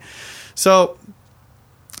with me. So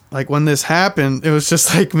like when this happened, it was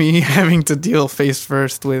just like me having to deal face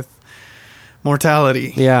first with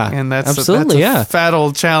mortality. Yeah. And that's a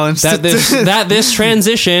fatal challenge. That this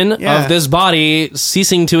transition of this body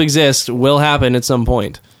ceasing to exist will happen at some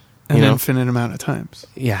point. An infinite amount of times.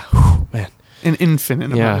 Yeah. Whew, man. An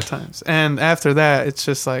infinite amount of times. And after that, it's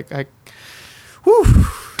just like, I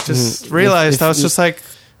realized I was just like,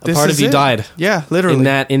 this a part of you died. Yeah, literally.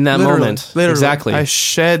 In that moment. Literally. Exactly. I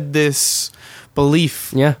shed this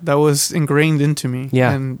belief that was ingrained into me.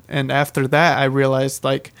 Yeah. And after that, I realized,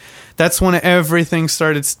 like, that's when everything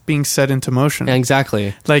started being set into motion.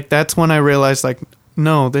 Exactly. Like, that's when I realized, like,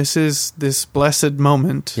 no, this is this blessed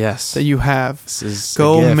moment that you have. This is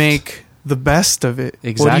Go make the best of it.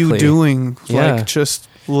 Exactly. What are you doing? Like, just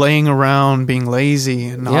laying around, being lazy,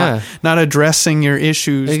 and not addressing your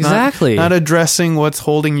issues. Exactly. Not addressing what's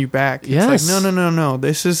holding you back. Yes. It's like, no.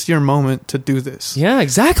 This is your moment to do this. Yeah,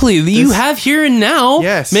 exactly. You have here and now.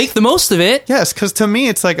 Yes. Make the most of it. Yes, because to me,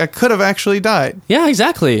 it's like I could have actually died. Yeah,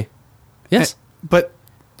 exactly. Yes. But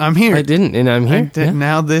I'm here. I didn't, and I'm here.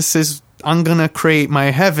 Now this is... I'm going to create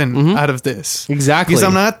my heaven out of this. Exactly. Because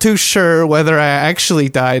I'm not too sure whether I actually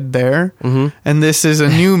died there and this is a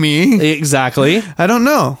new me. Exactly. I don't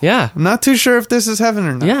know. Yeah. I'm not too sure if this is heaven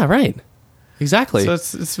or not. Yeah, right. Exactly. So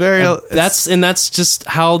it's very... That's just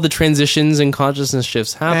how the transitions and consciousness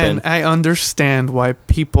shifts happen. And I understand why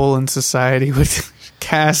people in society would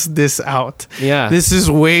cast this out. Yeah. This is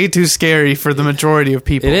way too scary for the majority of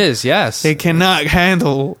people. It is, yes. They cannot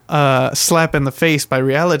handle slap in the face by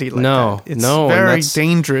reality like that. It's very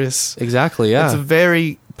dangerous. Exactly, yeah. It's a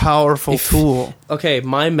very powerful tool. Okay,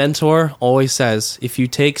 my mentor always says, if you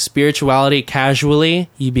take spirituality casually,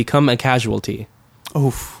 you become a casualty.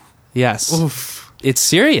 Oof. Yes. Oof. It's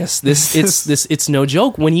serious. It's no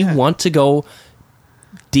joke. When you want to go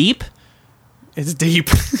deep, it's deep.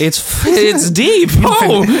 It's deep.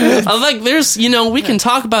 Oh, I'm like, there's, we can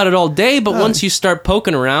talk about it all day, but once you start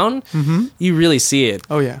poking around, you really see it.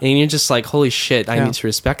 Oh, yeah. And you're just like, holy shit, I need to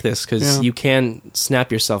respect this, because you can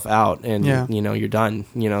snap yourself out and, you're done.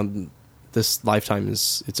 This lifetime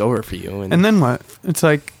it's over for you. And then what? It's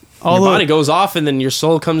like, your body goes off and then your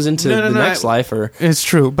soul comes into the next life. Or it's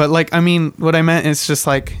true. But like, I mean, what I meant is just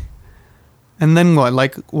like, and then what?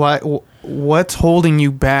 Like, what's holding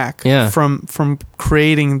you back from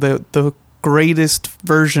creating the greatest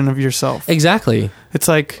version of yourself? Exactly. It's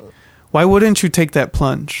like, why wouldn't you take that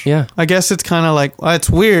plunge? Yeah. I guess it's kind of like, well,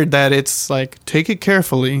 it's weird that it's like, take it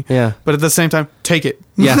carefully. Yeah. But at the same time, take it.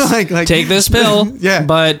 Yes. like, take this pill. Yeah.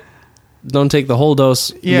 But don't take the whole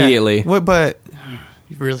dose immediately. But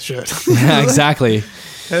you really should. Yeah, exactly.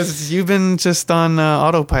 Because you've been just on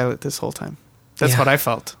autopilot this whole time. That's what I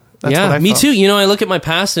felt. That's what I me felt. too. I look at my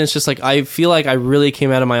past and it's just like, I feel like I really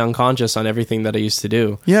came out of my unconscious on everything that I used to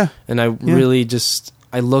do. Yeah. And I really just,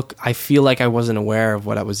 I feel like I wasn't aware of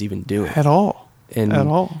what I was even doing. At all. And at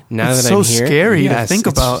all. Now it's that so I'm here, scary to think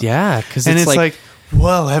about. Yeah. Because it's like,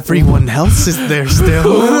 well, everyone else is there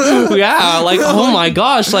still. Yeah. Like, oh my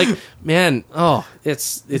gosh. Like, man,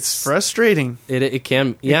 it's frustrating. It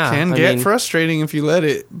can, yeah. It can get frustrating if you let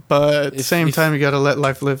it, but at the same time, you got to let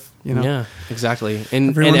life live, Yeah, exactly.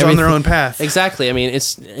 And everyone's on their own path. Exactly. I mean,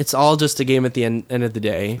 it's all just a game at the end of the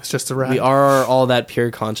day. It's just a ride. We are all that pure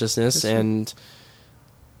consciousness, and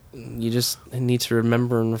you just need to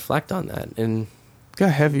remember and reflect on that. And got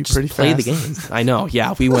heavy pretty fast. Play the game. I know.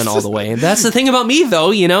 Yeah, we went all the way. And that's the thing about me,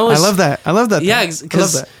 though, I love that. Yeah,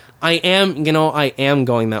 because I am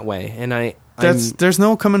going that way, and there's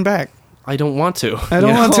no coming back. I don't want to. I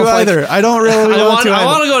don't want to either. I don't really want to. I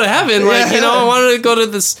want to go to heaven. I want to go to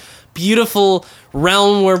this beautiful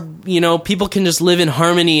realm where people can just live in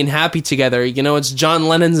harmony and happy together. It's John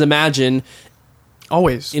Lennon's Imagine.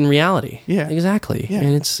 Always in reality. Yeah, exactly. Yeah.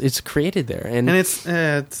 And it's created there, and it's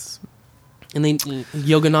and then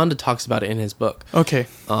Yogananda talks about it in his book. Okay.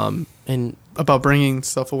 And about bringing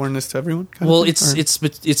self-awareness to everyone. Well, it's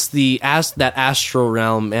that astral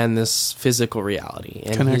realm and this physical reality,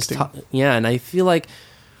 and connecting. And I feel like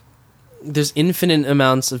there's infinite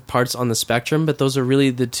amounts of parts on the spectrum, but those are really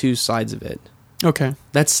the two sides of it. Okay.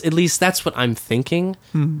 That's what I'm thinking.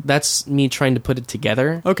 That's me trying to put it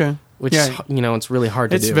together. Okay. Which it's really hard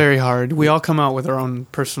to do. It's very hard. We all come out with our own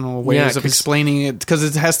personal ways of explaining it because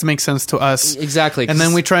it has to make sense to us. Exactly. And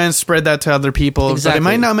then we try and spread that to other people, but it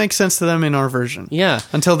might not make sense to them in our version. Yeah.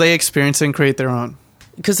 Until they experience it and create their own.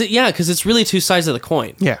 Because it's really two sides of the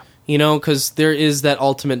coin. Yeah. Because there is that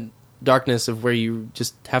ultimate darkness of where you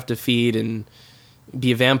just have to feed and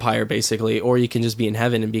be a vampire, basically, or you can just be in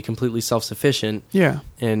heaven and be completely self-sufficient. Yeah.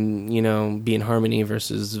 And, be in harmony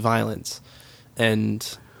versus violence.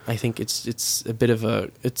 And I think it's a bit of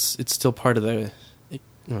it's still part of the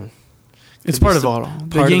it's part of all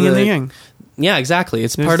the yin and the yang. Yeah, exactly.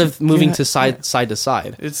 It's part of moving to side to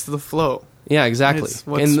side. It's the flow. Yeah, exactly.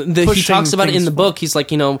 And he talks about it in the book. He's like,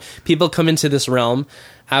 people come into this realm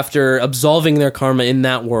after absolving their karma in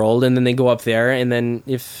that world, and then they go up there, and then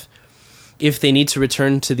if they need to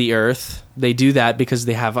return to the earth, they do that because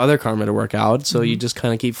they have other karma to work out. So you just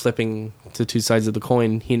kind of keep flipping to two sides of the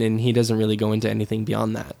coin, and he doesn't really go into anything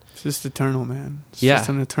beyond that. It's just eternal, man. It's just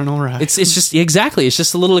an eternal ride. It's just exactly. It's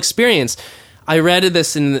just a little experience. I read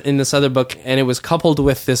this in this other book, and it was coupled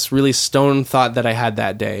with this really stone thought that I had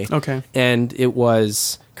that day. Okay. And it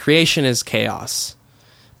was, creation is chaos,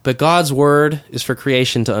 but God's word is for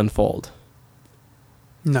creation to unfold.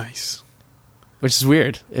 Nice. Which is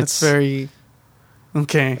weird. It's very...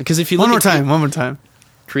 Okay. Because if you look one more time.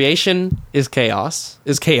 Creation is chaos,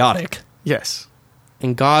 is chaotic. Yes.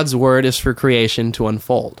 And God's word is for creation to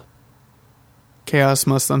unfold. Chaos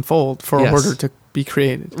must unfold for order to be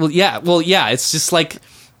created. Well, yeah. It's just like...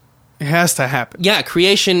 It has to happen. Yeah,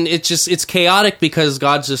 creation, it's chaotic because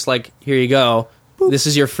God's just like, here you go. Boop. This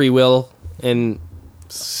is your free will. And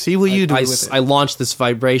see what you do with it. I launched this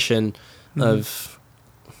vibration of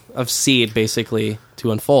seed, basically,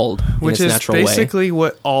 to unfold which in its is natural way. basically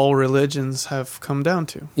what all religions have come down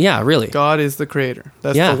to. Yeah, really. God is the creator.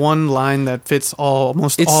 That's the one line that fits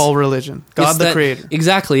almost all religion. God the creator.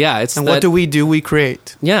 Exactly, yeah. And what do? We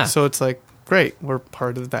create. Yeah. So it's like, great, we're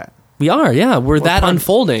part of that. We are, yeah. We're that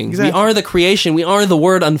unfolding. Exactly. We are the creation. We are the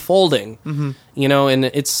word unfolding. Mm-hmm. You know, and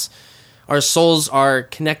it's... Our souls are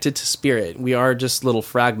connected to spirit. We are just little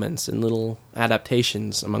fragments and little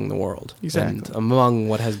adaptations among the world. Exactly. And among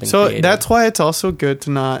what has been created. So that's why it's also good to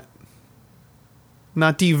not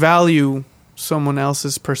devalue someone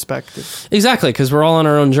else's perspective. Exactly, because we're all on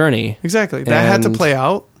our own journey. Exactly. That had to play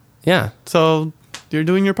out. Yeah. So you're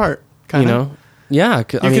doing your part, kind of. You know? Yeah.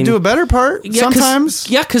 You can do a better part sometimes.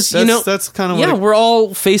 Because, you know... That's kind of what... Yeah, we're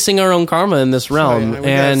all facing our own karma in this realm. We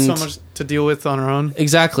got so much to deal with on our own.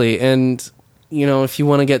 Exactly. And, you know, if you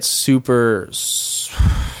want to get super...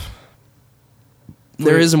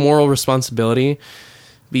 There is a moral responsibility.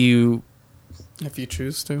 But you... If you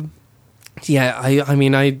choose to. Yeah, I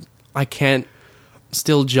mean, I can't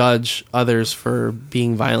still judge others for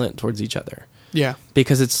being violent towards each other. Yeah.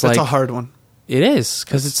 Because it's That's a hard one. It is.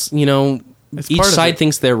 Because it's, you know... Each side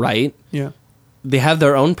thinks they're right. Yeah. They have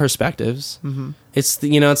their own perspectives. Mm-hmm. It's,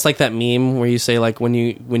 you know, it's like that meme where you say, like, when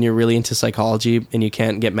you're really into psychology and you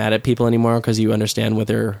can't get mad at people anymore because you understand where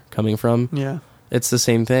they're coming from. Yeah. It's the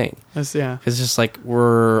same thing. It's just like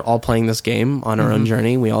we're all playing this game on our own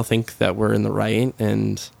journey. We all think that we're in the right,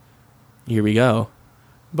 and here we go.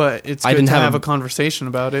 But it's good to have a conversation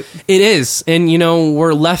about it. It is. And, you know,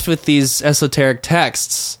 we're left with these esoteric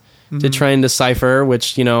texts to try and decipher,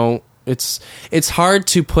 which, you know... It's hard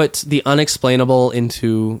to put the unexplainable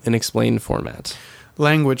into an explained format.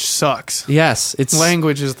 Language sucks. Yes,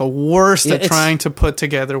 language is the worst at trying to put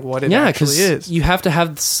together what it actually is. You have to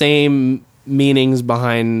have the same meanings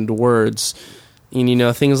behind words. And, you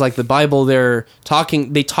know, things like the Bible, they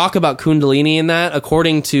talk about Kundalini in that,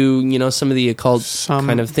 according to, you know, some of the occult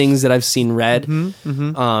kind of things that I've seen read.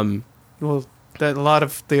 Well, that a lot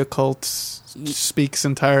of the occult speaks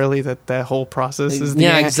entirely that whole process is the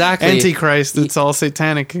Antichrist. It's all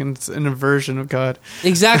satanic and it's an inversion of God.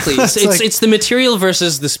 Exactly. It's the material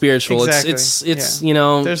versus the spiritual. Exactly. It's you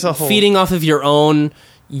know, feeding off of yourself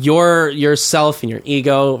and your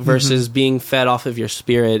ego versus being fed off of your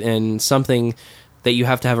spirit and something that you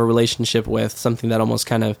have to have a relationship with, something that almost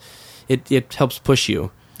kind of it helps push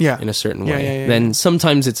you in a certain way. Then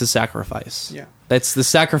sometimes it's a sacrifice. Yeah. That's the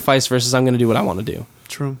sacrifice versus I'm going to do what I want to do.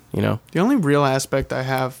 True. You know? The only real aspect I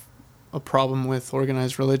have a problem with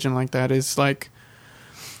organized religion like that is like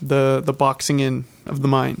the boxing in of the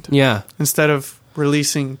mind. Yeah. Instead of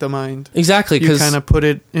releasing the mind. Exactly. You kind of put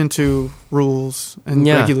it into rules and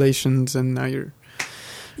regulations, and now you're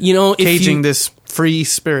caging this free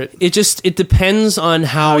spirit. It depends on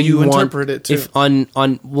how you interpret it too. On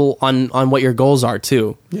what your goals are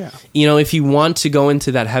too. Yeah. You know, if you want to go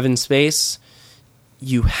into that heaven space,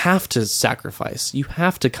 you have to sacrifice. You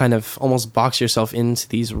have to kind of almost box yourself into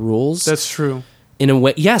these rules. That's true. In a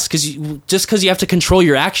way, yes, because you have to control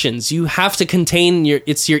your actions. You have to contain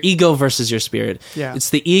it's your ego versus your spirit. Yeah. It's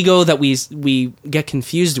the ego that we get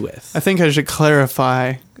confused with. I think I should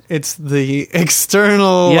clarify. It's the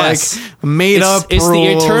external, made up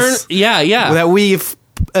rules. That we've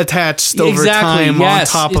attached over time on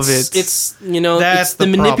top of it. It's it's the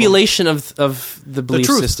manipulation of the belief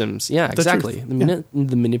systems. Yeah, exactly.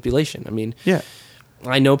 The manipulation. I mean,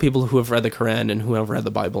 I know people who have read the Quran and who have read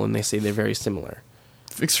the Bible, and they say they're very similar.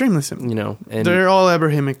 Extremely similar. You know, and they're all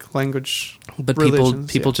Abrahamic language. But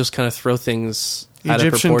people just kind of throw things.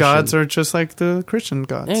 Egyptian gods are just like the Christian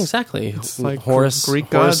gods. Yeah, exactly. It's like Horus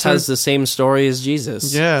has the same story as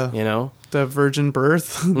Jesus. Yeah, you know, the virgin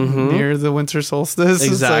birth near the winter solstice.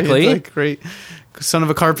 Exactly, it's like great son of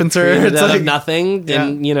a carpenter. It's out of nothing,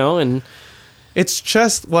 and and it's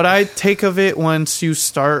just what I take of it once you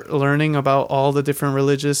start learning about all the different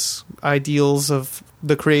religious ideals of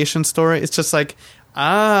the creation story. It's just like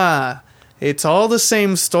it's all the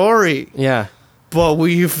same story. Yeah. But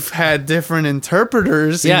we've had different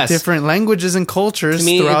interpreters in different languages and cultures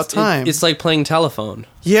throughout time. It's like playing telephone.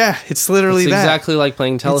 Yeah, it's literally that. Exactly like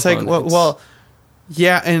playing telephone. It's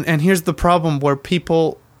like, and here's the problem where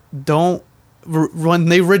people don't, when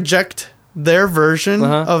they reject their version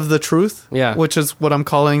of the truth, which is what I'm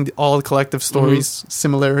calling all collective stories,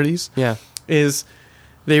 similarities, is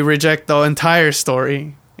they reject the entire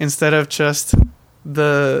story instead of just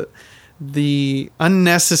the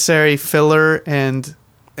unnecessary filler and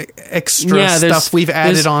extra stuff we've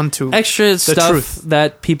added on to extra stuff truth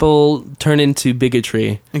that people turn into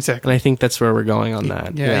bigotry. Exactly. And I think that's where we're going on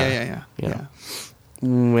that. Yeah.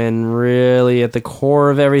 When really at the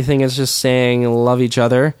core of everything is just saying love each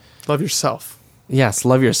other. Love yourself. Yes,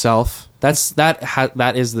 love yourself.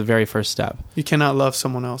 That is the very first step. You cannot love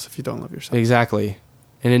someone else if you don't love yourself. Exactly.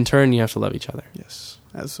 And in turn, you have to love each other. Yes.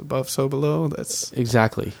 As above, so below. That's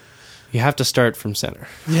exactly. You have to start from center.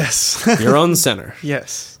 Yes. Your own center.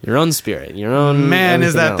 Yes. Your own spirit. Your own. Man,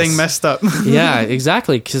 is that thing messed up? Yeah,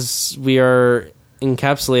 exactly. Because we are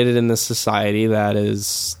encapsulated in this society that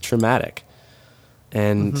is traumatic,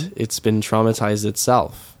 and it's been traumatized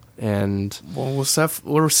itself. And well,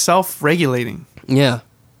 we're self-regulating. Yeah.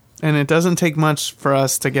 And it doesn't take much for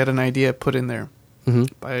us to get an idea put in there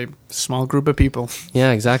by a small group of people.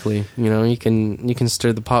 Yeah, exactly. You can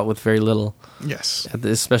stir the pot with very little. Yes.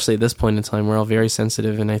 Especially at this point in time, we're all very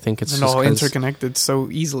sensitive, and I think it's and just all interconnected so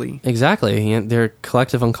easily. Exactly. Their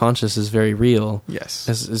collective unconscious is very real. Yes.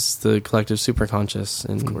 As is the collective superconscious.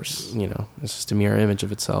 And, of course. It's just a mirror image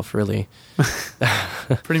of itself, really.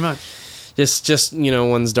 Pretty much. Just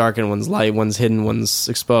one's dark and one's light, one's hidden, one's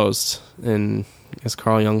exposed. And as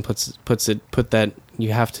Carl Jung puts that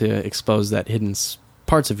you have to expose that hidden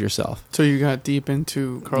parts of yourself. So you got deep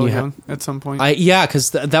into Carl Jung at some point?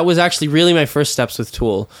 Because that was actually really my first steps with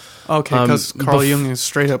Tool. Okay, because Carl Jung is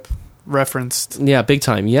straight up referenced. Yeah, big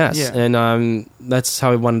time, yes. Yeah. And that's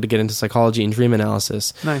how I wanted to get into psychology and dream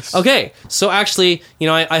analysis. Nice. Okay, so actually,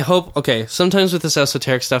 I hope, sometimes with this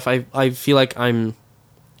esoteric stuff, I feel like I'm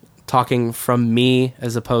talking from me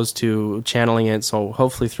as opposed to channeling it, so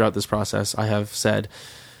hopefully throughout this process I have said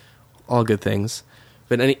all good things.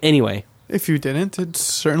 But anyway... If you didn't, it's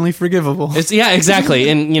certainly forgivable. Exactly.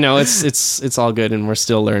 And it's all good, and we're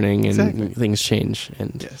still learning, and things change,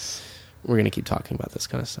 and we're gonna keep talking about this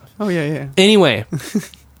kind of stuff. Oh yeah. Anyway,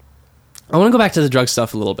 I want to go back to the drug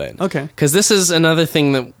stuff a little bit. Okay. Because this is another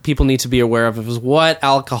thing that people need to be aware of is what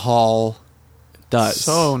alcohol does.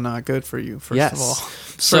 So not good for you, first of all.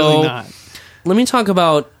 So not. Let me talk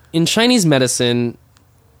about, in Chinese medicine,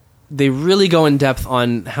 they really go in depth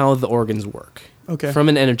on how the organs work. Okay. From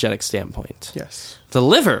an energetic standpoint. Yes. The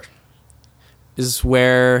liver is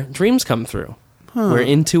where dreams come through. Where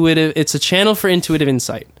it's a channel for intuitive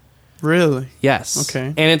insight. Really? Yes. Okay.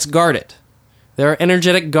 And it's guarded. There are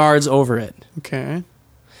energetic guards over it. Okay.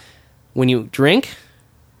 When you drink,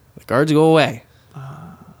 the guards go away.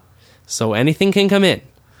 So anything can come in.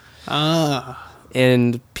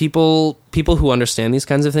 And people who understand these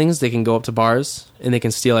kinds of things, they can go up to bars and they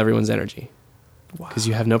can steal everyone's energy. Because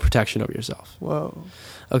you have no protection over yourself. Whoa.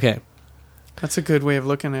 Okay. That's a good way of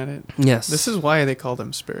looking at it. Yes. This is why they call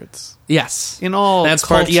them spirits. Yes. In all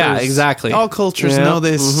cultures. Yeah, exactly. All cultures know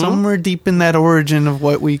this. Somewhere deep in that origin of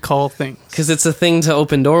what we call things. Because it's a thing to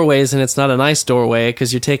open doorways, and it's not a nice doorway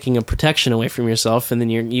because you're taking a protection away from yourself, and then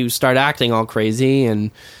you start acting all crazy.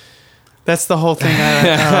 And that's the whole thing.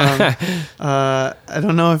 I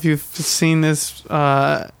don't know if you've seen this.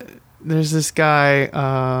 There's this guy,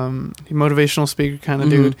 motivational speaker kind of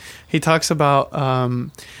dude. He talks about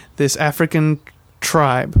this African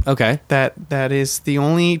tribe. Okay. That is the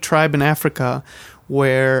only tribe in Africa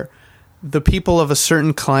where the people of a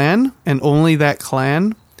certain clan, and only that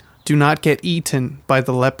clan, do not get eaten by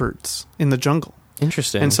the leopards in the jungle.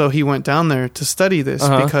 Interesting. And so he went down there to study this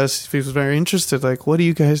because he was very interested. Like, what are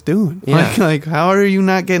you guys doing? Yeah. Like, how are you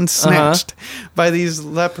not getting snatched by these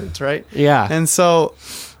leopards, right? Yeah. And so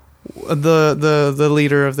the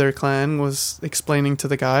leader of their clan was explaining to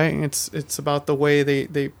the guy, it's about the way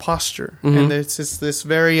they posture, and it's this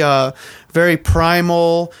very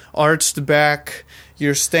primal, arched back.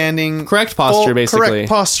 You're standing correct posture,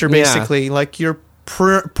 basically. Like your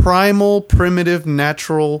primal, primitive,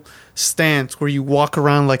 natural stance where you walk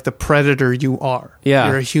around like the predator you are. Yeah.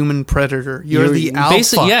 You're a human predator. You're the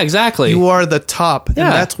alpha. Yeah, exactly. You are the top. Yeah.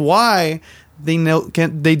 And that's why they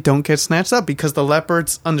don't get snatched up, because the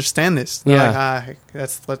leopards understand this. They're like,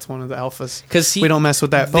 that's one of the alphas. Because we don't mess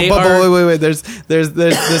with that. But wait. There's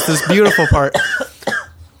this beautiful part.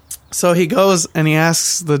 So he goes and he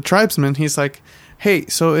asks the tribesmen. He's like, hey,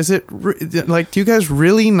 so is it do you guys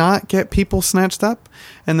really not get people snatched up?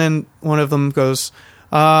 And then one of them goes,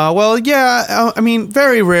 well, yeah, I mean,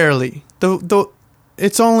 very rarely.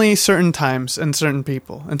 It's only certain times and certain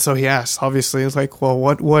people. And so he asks, obviously, it's like, well,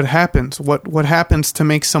 what happens? What happens to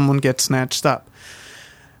make someone get snatched up?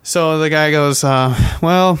 So the guy goes,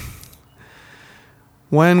 well,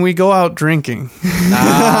 when we go out drinking.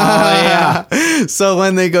 Yeah. So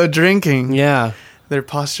when they go drinking, their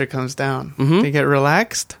posture comes down. They get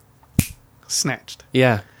relaxed, snatched.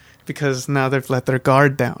 Yeah. Because now they've let their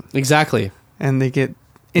guard down. Exactly. And they get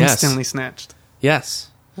instantly snatched. Yes.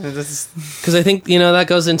 Because I think, that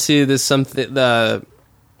goes into this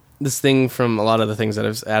this thing from a lot of the things that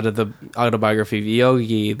I've added the autobiography of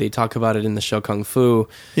Yogi. They talk about it in the show Kung Fu.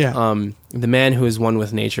 Yeah. The man who is one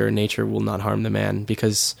with nature will not harm the man,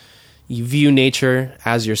 because you view nature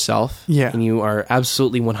as yourself. Yeah. And you are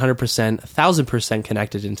absolutely 100%, 1,000%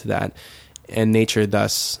 connected into that. And nature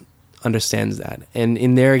thus understands that. And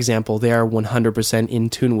in their example, they are 100% in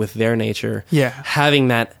tune with their nature. Yeah. Having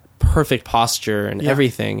that perfect posture and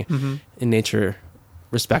everything. Mm-hmm. And nature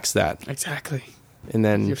respects that. Exactly. And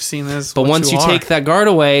then you've seen this. But once you take that guard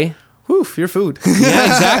away, woof, your food. Yeah,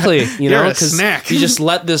 exactly. You know, because snack. You just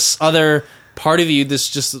let this other part of you,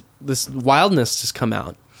 this wildness just come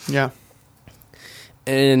out. Yeah.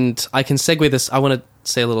 And I can segue this. I want to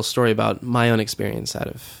say a little story about my own experience out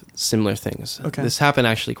of similar things. Okay. This happened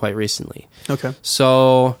actually quite recently. Okay.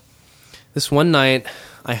 So this one night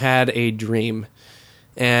I had a dream,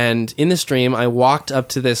 and in this dream I walked up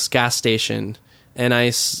to this gas station, and I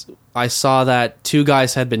saw that two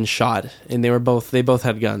guys had been shot, and they both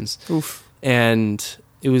had guns. Oof. And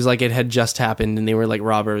it was like it had just happened, and they were like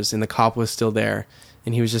robbers, and the cop was still there,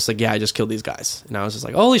 and he was just like, yeah, I just killed these guys. And I was just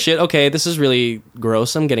like, holy shit, okay, this is really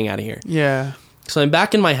gross, I'm getting out of here. Yeah. So I'm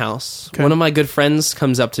back in my house. Okay. One of my good friends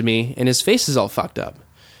comes up to me, and his face is all fucked up,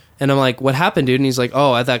 and I'm like, what happened, dude? And he's like,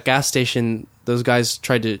 oh, at that gas station those guys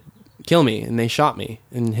tried to kill me, and they shot me,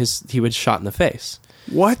 and he was shot in the face.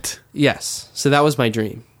 What? Yes. So that was my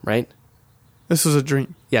dream, right? This was a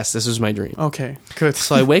dream. Yes, this was my dream. Okay, good.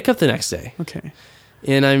 So I wake up the next day. Okay.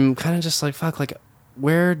 And I'm kind of just like, fuck, like,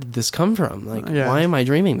 where did this come from? Like, why am I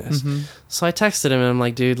dreaming this? Mm-hmm. So I texted him, and I'm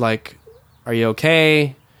like, dude, like, are you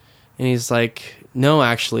okay? And he's like, no,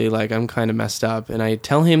 actually, like, I'm kind of messed up. And I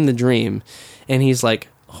tell him the dream, and he's like,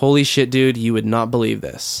 holy shit, dude, you would not believe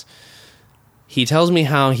this. He tells me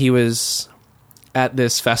how he was at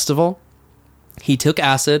this festival. He took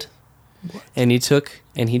acid, and he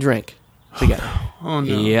drank together. Oh,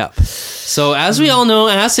 no. Yep. So as we all know,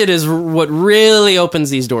 acid is what really opens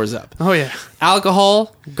these doors up. Oh, yeah.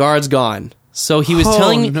 Alcohol, guard's gone. So he was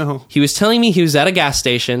telling me he was at a gas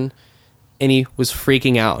station, and he was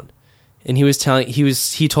freaking out. And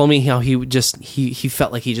he told me how he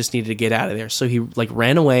felt like he just needed to get out of there. So he like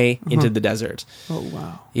ran away into the desert. Oh,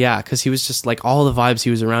 wow. Yeah, because he was just like all the vibes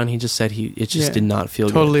he was around. He just said it did not feel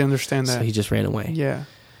good. Totally understand that. So he just ran away. Yeah.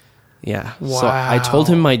 Yeah. Wow. So I told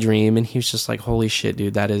him my dream, and he was just like, holy shit,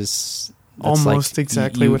 dude, that's almost like,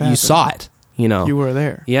 exactly what happened. You saw it, you know. You were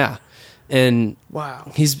there. Yeah. And wow.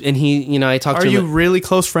 I talked to him. Are you really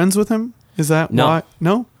close friends with him? Is that why?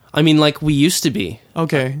 No? I mean, like, we used to be.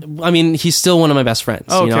 Okay. I mean, he's still one of my best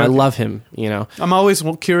friends. Okay, I love him, you know. I'm always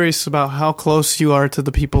curious about how close you are to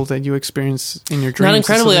the people that you experience in your dreams. Not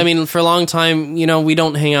incredibly. I mean, for a long time, we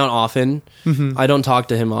don't hang out often. Mm-hmm. I don't talk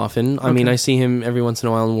to him often. I mean, I see him every once in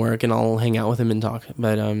a while in work, and I'll hang out with him and talk.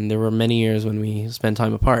 But there were many years when we spent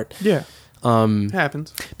time apart. Yeah. It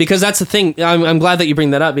happens. Because that's the thing. I'm glad that you bring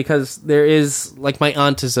that up, because there is, like, my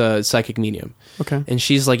aunt is a psychic medium. Okay. And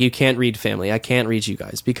she's like, you can't read family. I can't read you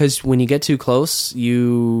guys. Because when you get too close,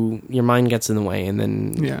 your mind gets in the way, and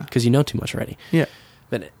then, because you know too much already. Yeah.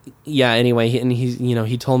 But yeah, anyway,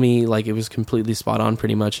 he told me, like, it was completely spot on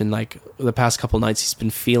pretty much. And like the past couple nights, he's been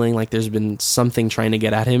feeling like there's been something trying to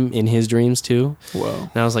get at him in his dreams too. Whoa.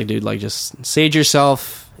 And I was like, dude, like, just sage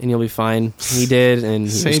yourself and you'll be fine. He did, and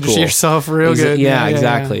he sage was cool. yourself real good. Yeah,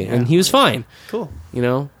 exactly. Yeah. And he was fine. Cool.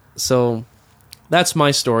 So that's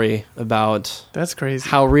my story about that's crazy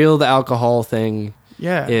how real the alcohol thing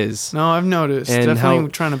is. No, I've noticed. And definitely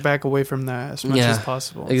trying to back away from that as much as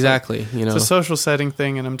possible. Exactly. It's a social setting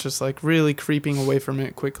thing, and I'm just like really creeping away from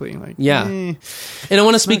it quickly. Like, And I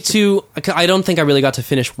want to speak to, I don't think I really got to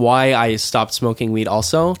finish why I stopped smoking weed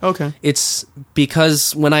also. Okay. It's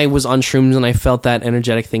because when I was on shrooms and I felt that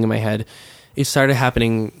energetic thing in my head, it started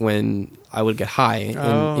happening when I would get high.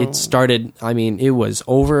 And it started, it was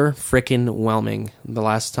over frickin' whelming the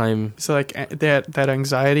last time. So like that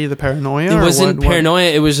anxiety, the paranoia? It wasn't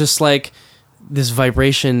paranoia. It was just like this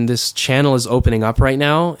vibration, this channel is opening up right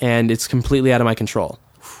now, and it's completely out of my control.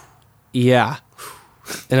 Yeah.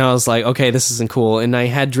 And I was like, okay, this isn't cool. And I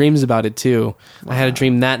had dreams about it too. Wow. I had a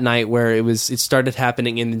dream that night where it started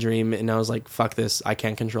happening in the dream, and I was like, fuck this. I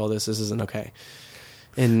can't control this. This isn't okay.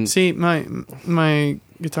 And see, my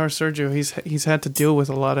guitar Sergio, he's had to deal with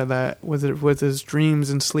a lot of that with his dreams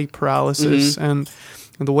and sleep paralysis, and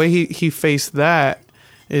the way he faced that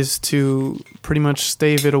is to pretty much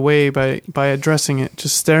stave it away by addressing it,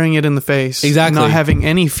 just staring it in the face, not having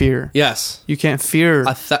any fear. Yes, you can't fear.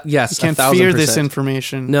 Yes, you can't fear this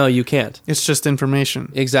information. No, you can't. It's just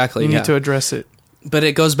information. Exactly. You need to address it. But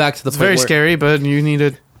it goes back to the point very scary, but you need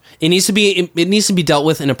to. It needs to be dealt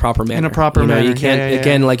with in a proper manner. In a proper manner. You can't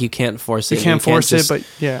again, like, you can't force it. You can't force it, but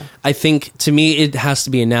yeah. I think, to me, it has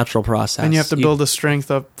to be a natural process. And you have to build a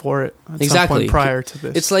strength up for it at some point prior to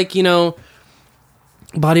this. It's like,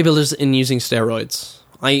 bodybuilders in using steroids.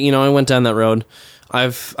 I went down that road.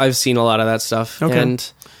 I've seen a lot of that stuff. Okay.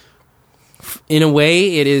 And in a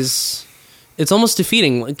way, it's almost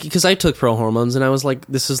defeating, because I took pro hormones and I was like,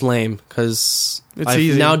 this is lame, because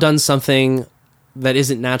I've now done something that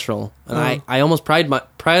isn't natural. And I almost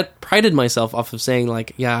prided myself off of saying,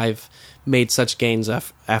 like, yeah, I've made such gains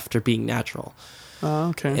after being natural.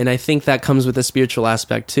 Okay. And I think that comes with a spiritual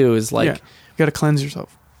aspect too, is like, you got to cleanse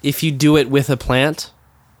yourself. If you do it with a plant,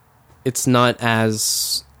 it's not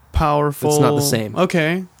as powerful. It's not the same.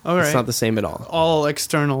 Okay. All right. It's not the same at all. All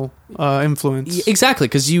external influence. Exactly,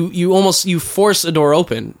 because you force a door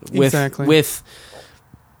open with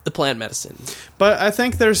the plant medicine. But I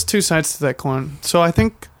think there's two sides to that coin. So I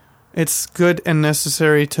think it's good and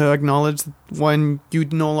necessary to acknowledge when you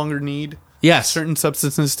no longer need certain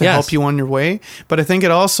substances to help you on your way. But I think it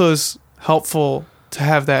also is helpful to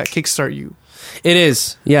have that kickstart you. It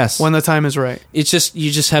is, yes. When the time is right. It's just,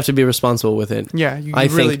 you just have to be responsible with it. Yeah, you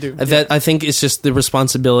really do. I think it's just the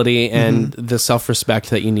responsibility and the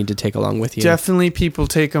self-respect that you need to take along with you. Definitely people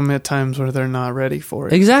take them at times where they're not ready for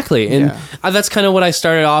it. Exactly. And that's kind of what I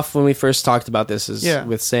started off when we first talked about this,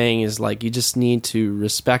 with saying is, like, you just need to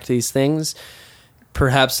respect these things.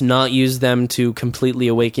 Perhaps not use them to completely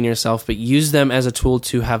awaken yourself, but use them as a tool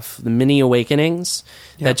to have the mini awakenings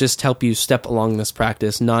that just help you step along this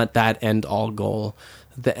practice, not that end all goal.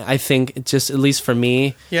 I think, just at least for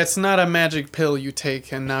me... Yeah, it's not a magic pill you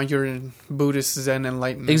take and now you're in Buddhist Zen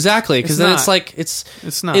enlightenment. Exactly, because then it's like...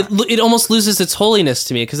 It's not. It almost loses its holiness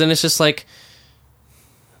to me, because then it's just like...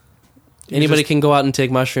 Anybody can go out and take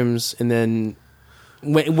mushrooms, and then...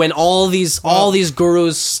 When all these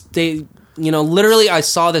gurus... stay. Literally, I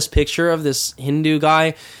saw this picture of this Hindu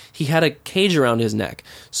guy. He had a cage around his neck,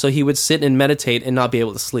 so he would sit and meditate and not be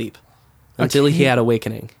able to sleep until he had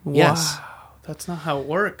awakening. Wow. Yes. That's not how it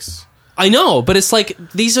works. I know, but it's like,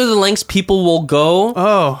 these are the lengths people will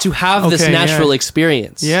go to have this natural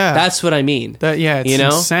experience. Yeah. That's what I mean. It's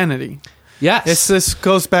insanity. Yes. This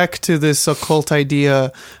goes back to this occult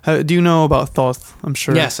idea. Do you know about Thoth? I'm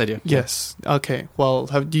sure. Yes, I do. Yes. Okay. Well,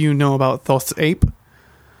 do you know about Thoth's ape?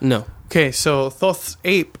 No. Okay, so Thoth's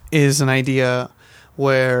ape is an idea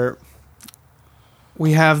where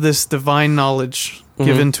we have this divine knowledge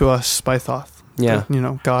given to us by Thoth. Yeah.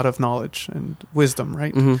 God of knowledge and wisdom,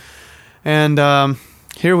 right? Mm-hmm. And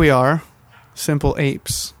here we are, simple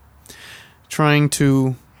apes, trying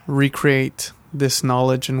to recreate this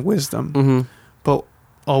knowledge and wisdom. Mm-hmm. But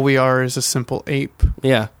all we are is a simple ape.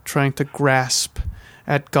 Yeah. Trying to grasp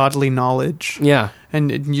at godly knowledge. Yeah.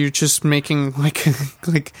 And you're just making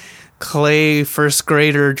like clay first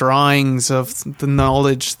grader drawings of the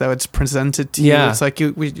knowledge that's presented to you. It's like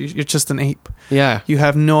you're just an ape. Yeah. You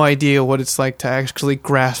have no idea what it's like to actually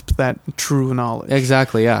grasp that true knowledge.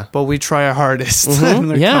 Exactly, yeah. But we try our hardest. And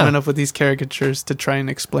we're coming up with these caricatures to try and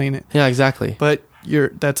explain it. Yeah, exactly. But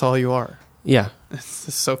that's all you are. Yeah.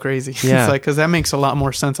 It's so crazy. Yeah. It's like, because that makes a lot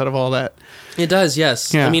more sense out of all that. It does,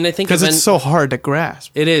 yes. Yeah. I mean, I think... Because it's so hard to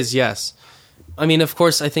grasp. It is, yes. I mean, of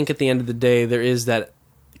course, I think at the end of the day, there is that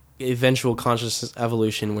eventual consciousness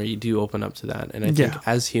evolution where you do open up to that. And I think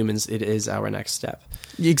as humans, it is our next step.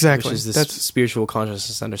 Exactly. Which is this spiritual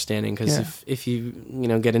consciousness understanding. Because if you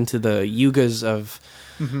get into the yugas of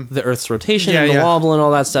the Earth's rotation and the wobble and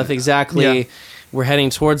all that stuff, we're heading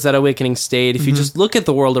towards that awakening state. If you just look at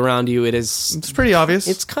the world around you, it's pretty obvious.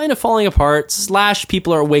 It's kind of falling apart. /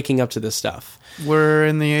 people are waking up to this stuff. We're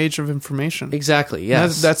in the age of information. Exactly.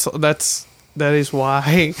 Yes. That is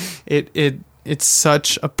why it's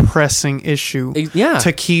such a pressing issue.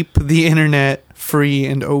 To keep the internet free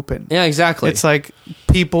and open. Yeah, exactly. It's like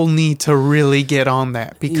people need to really get on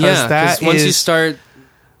that, because once you start,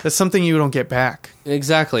 that's something you don't get back.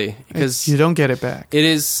 Exactly, because you don't get it back.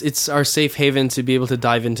 It's our safe haven to be able to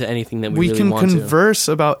dive into anything that we really want to. We can converse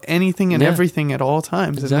about anything and everything at all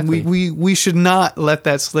times. Exactly. And we should not let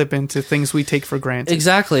that slip into things we take for granted.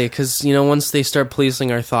 Exactly, because once they start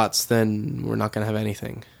policing our thoughts, then we're not going to have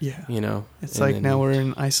anything. Yeah. It's now we're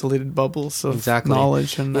in isolated bubbles of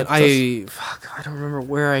knowledge. And I don't remember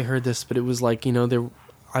where I heard this, but it was like, when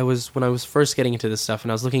I was first getting into this stuff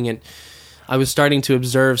and I was starting to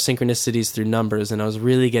observe synchronicities through numbers, and I was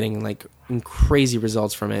really getting like crazy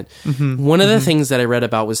results from it. Mm-hmm. One of the things that I read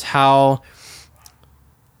about was how,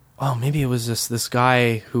 maybe it was just this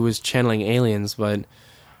guy who was channeling aliens, but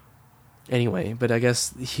Anyway, but I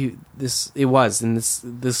guess this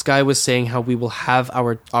guy was saying how we will have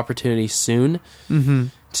our opportunity soon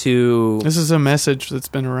to... This is a message that's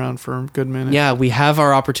been around for a good minute. Yeah, we have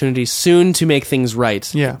our opportunity soon to make things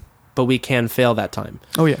right. Yeah. But we can fail that time.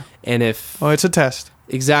 Oh, yeah. And if... Oh, it's a test.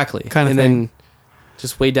 Exactly. Kind of and thing. Then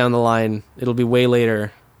just way down the line, it'll be way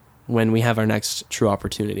later when we have our next true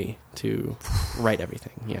opportunity to right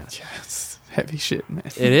everything. Yeah. It's heavy shit, man.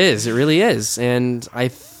 It is. It really is. And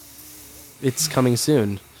it's coming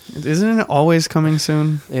soon. Isn't it always coming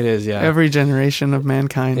soon? It is, yeah. Every generation of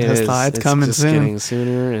mankind has thought it's coming just soon. Getting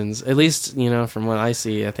sooner, and at least, from what I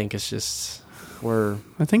see, I think it's just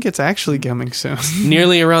I think it's actually coming soon.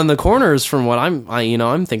 nearly around the corners from what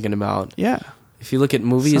I'm thinking about. Yeah. If you look at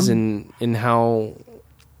movies and how,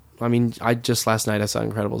 I just last night I saw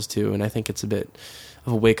Incredibles 2, and I think it's a bit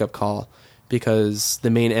of a wake up call because the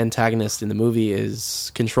main antagonist in the movie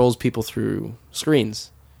controls people through screens.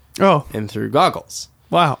 Oh. And through goggles.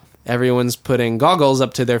 Wow. Everyone's putting goggles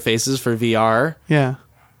up to their faces for VR. Yeah.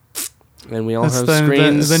 And we all have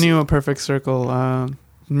screens. The new Perfect Circle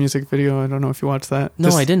music video. I don't know if you watched that. No,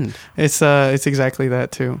 I didn't. It's exactly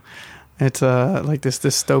that too. It's like this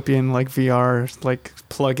dystopian like VR like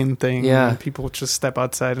plug-in thing. Yeah. And people just step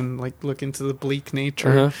outside and like look into the bleak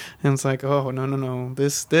nature, and it's like, oh no,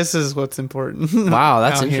 this is what's important. Wow,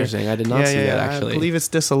 that's interesting. I did not see that actually. I believe it's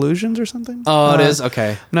Disillusions or something. Oh, it is?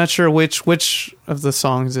 Okay. I'm not sure which of the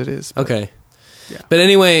songs it is. But, okay. Yeah. But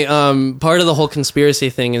anyway, part of the whole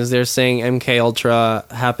conspiracy thing is they're saying MK Ultra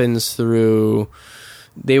happens through.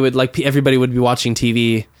 They would everybody would be watching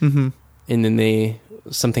TV, and then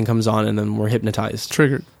something comes on, and then we're hypnotized,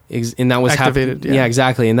 triggered, and that was activated. Yeah,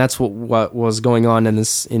 exactly, and that's what was going on in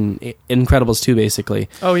this in Incredibles 2, basically.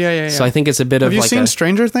 Oh yeah. So I think it's a bit of. Have you seen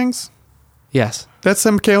Stranger Things? Yes, that's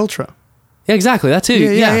MK Ultra. Yeah, exactly. That too.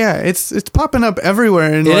 Yeah. It's popping up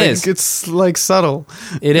everywhere, and it's like subtle.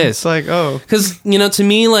 It's like because to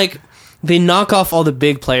me they knock off all the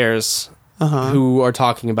big players who are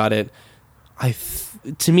talking about it.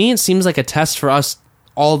 To me, it seems like a test for us,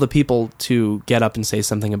 all the people, to get up and say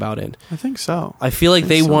something about it. I think so. I feel like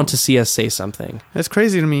they want to see us say something. It's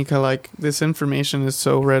crazy to me because this information is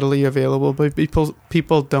so readily available, but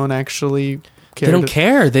people don't actually care. They don't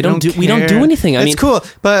care. We don't do anything. It's cool,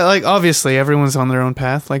 but obviously everyone's on their own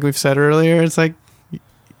path. Like we've said earlier, it's like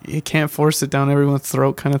you can't force it down everyone's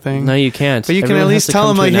throat kind of thing. No, you can't. But you can at least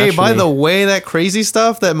tell them hey, by the way, that crazy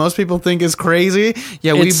stuff that most people think is crazy,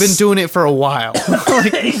 we've been doing it for a while.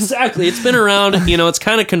 Exactly. It's been around, it's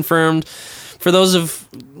kind of confirmed. For those of,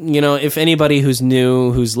 if anybody who's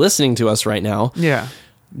new, who's listening to us right now,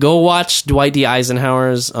 go watch Dwight D.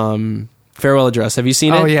 Eisenhower's farewell address. Have you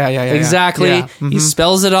seen it? Oh, yeah. Exactly. Yeah. Mm-hmm. He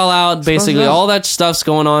spells it all out. Basically, all that stuff's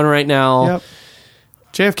going on right now. Yep.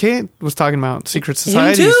 JFK was talking about secret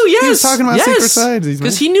societies. Him too, yes. He was talking about secret societies.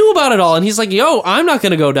 Because he knew about it all, and he's like, yo, I'm not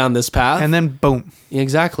going to go down this path. And then, boom.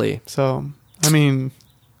 Exactly. So,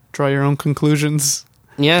 draw your own conclusions.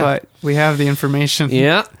 Yeah. But we have the information.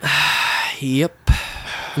 Yeah. Yep.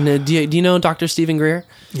 And, do you know Dr. Stephen Greer?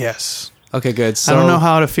 Yes. Okay, good. So, I don't know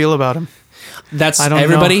how to feel about him. That's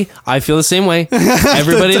everybody. Know. I feel the same way.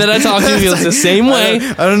 Everybody that I talk to feels the same way.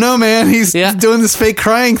 I don't know, man. He's doing this fake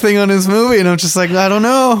crying thing on his movie, and I'm just like, I don't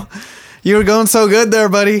know. You were going so good there,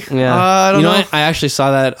 buddy. Yeah. I don't know. I actually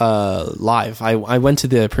saw that live. I went to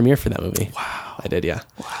the premiere for that movie. Wow. I did, yeah.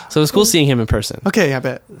 Wow. So it was cool seeing him in person. Okay, I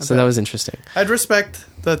bet. That was interesting. I'd respect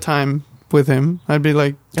the time with him. I'd be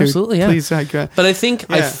like, absolutely, yeah. Please, but I think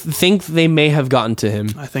they may have gotten to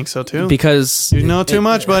him. I think so too. Because you know too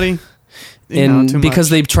much, buddy. And because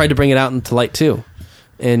they tried to bring it out into light too.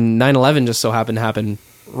 And 9/11 just so happened to happen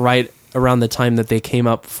right around the time that they came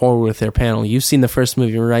up forward with their panel. You've seen the first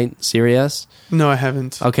movie, right? Sirius? No, I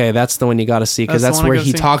haven't. Okay, that's the one you got to see because that's where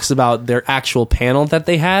he talks about their actual panel that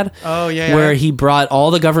they had. Oh, yeah. Where he brought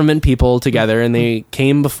all the government people together and they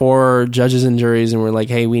came before judges and juries and were like,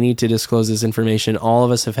 hey, we need to disclose this information. All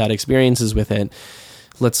of us have had experiences with it.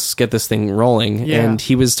 Let's get this thing rolling. Yeah. And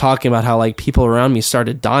he was talking about how people around me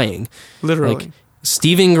started dying. Literally.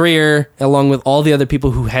 Stephen Greer, along with all the other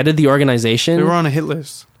people who headed the organization. They were on a hit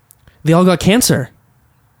list. They all got cancer.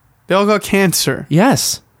 They all got cancer?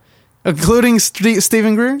 Yes. Including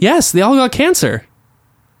Stephen Greer? Yes, they all got cancer.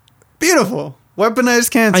 Beautiful.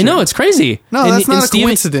 Weaponized cancer. I know, it's crazy. No, that's not a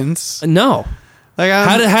coincidence. No.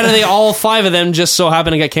 How do they all 5 of them just so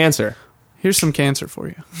happen to get cancer? Here's some cancer for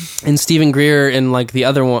you. And Stephen Greer and the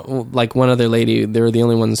other one, one other lady, they were the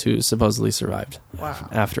only ones who supposedly survived. Wow.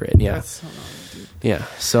 After it, yeah. That's so naughty, dude. Yeah.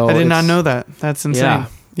 So I did not know that. That's insane.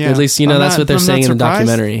 Yeah. At least, that's what they're saying in the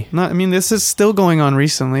documentary. I mean, this is still going on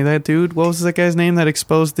recently. That dude, what was that guy's name that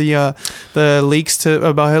exposed the leaks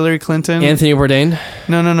about Hillary Clinton? Anthony Bourdain?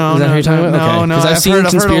 No. Is that who you're talking about? No. Because I've seen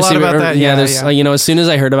conspiracy. I've heard a lot about that. Yeah, as soon as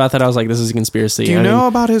I heard about that, I was like, this is a conspiracy. Do you know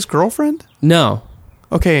about his girlfriend? No.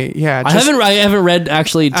 Okay, yeah. I haven't read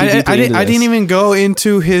actually too deeply into this. I didn't even go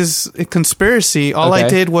into his conspiracy. All I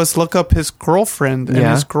did was look up his girlfriend. And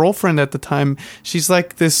his girlfriend at the time, she's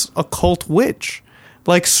like this occult witch.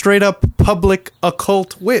 Like straight up public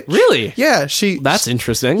occult witch. Really? Yeah, That's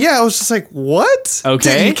interesting. Yeah, I was just like, what?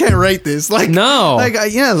 Okay. You can't write this. Like, no.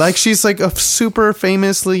 Like she's like a super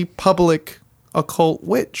famously public occult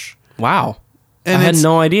witch. Wow. And I had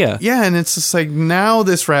no idea. Yeah, and it's just like now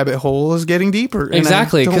this rabbit hole is getting deeper.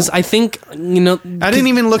 Exactly, because I think, I didn't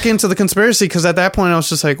even look into the conspiracy because at that point I was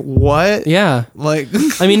just like, what? Yeah. Like,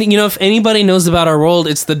 I mean, if anybody knows about our world,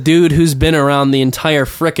 it's the dude who's been around the entire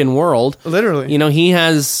frickin' world. Literally. He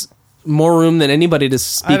has more room than anybody to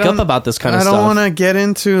speak up about this kind of stuff. I don't want to get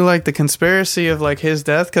into like the conspiracy of like his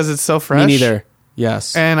death because it's so fresh. Me neither.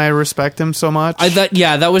 Yes. And I respect him so much.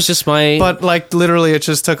 That was just my... But like literally it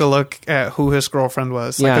just took a look at who his girlfriend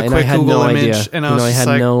was. Like a quick Google image. And I was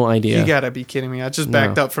no idea. You gotta be kidding me. I just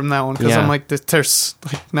backed up from that one because I'm like,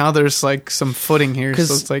 there's like some footing here.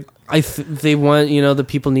 So it's like... they want, the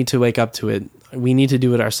people need to wake up to it. We need to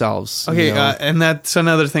do it ourselves. Okay, and that's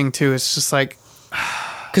another thing too. It's just like...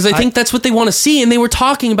 Because I think that's what they want to see. And they were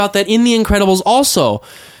talking about that in The Incredibles also.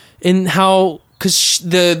 In how... Because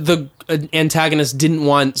the antagonist didn't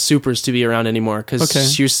want supers to be around anymore.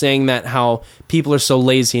 Because she was saying that how people are so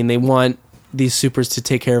lazy and they want these supers to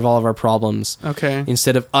take care of all of our problems. Okay.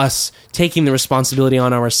 Instead of us taking the responsibility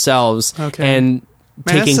on ourselves and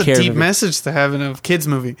taking care of it. That's a deep message to have in a kids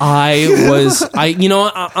movie. Honestly,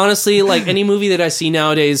 like any movie that I see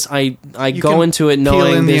nowadays, I go into it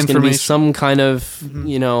knowing there's going to be some kind of,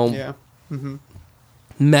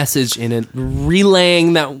 message in it,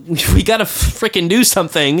 relaying that we gotta freaking do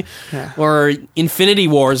something, or Infinity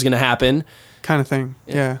War is gonna happen, kind of thing.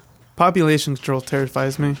 Yeah. Population control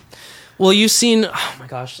terrifies me. Well, you've seen. Oh my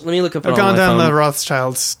gosh, let me look up. I've gone down the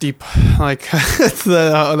Rothschilds deep, like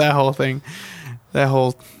that whole thing. That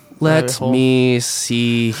whole. Let me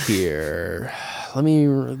see here.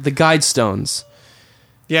 The Guidestones.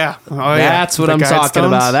 Yeah. That's what I'm talking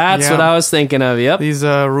about. That's what I was thinking of. Yep. These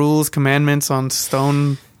rules, commandments on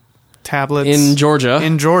stone tablets. In Georgia.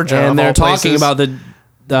 And they're talking about the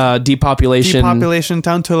depopulation. Depopulation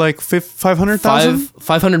down to like 500,000?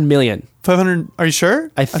 500 million. 500. Are you sure?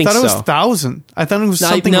 I think so. I thought it was 1,000. I thought it was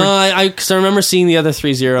something. Because I remember seeing the other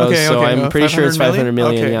 3 zeros, so I'm pretty sure it's 500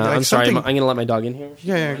 million. Okay, yeah. like I'm sorry. I'm going to let my dog in here.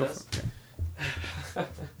 Yeah, go for it.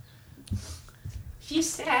 She's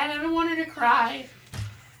sad. I don't want her to cry.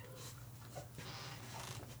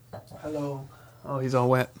 Hello. Oh, he's all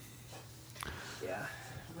wet. Yeah.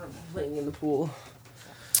 I'm playing in the pool.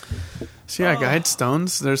 So yeah,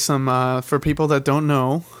 Guidestones. There's some, for people that don't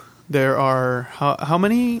know, there are, how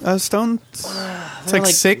many stones? It's like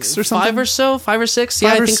 6 or something? 5 or so? 5 or 6?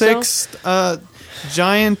 Yeah, I think 5 or 6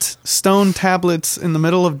 giant stone tablets in the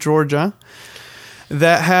middle of Georgia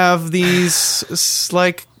that have these,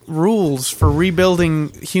 like, rules for rebuilding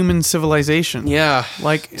human civilization. Yeah.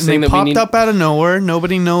 Like, they popped up out of nowhere.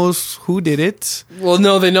 Nobody knows who did it. Well,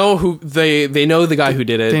 no, they know who they know the guy who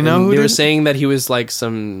did it. They know who they did were it? saying that he was like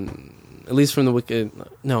some, at least from the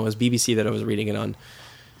no, it was BBC that I was reading it on.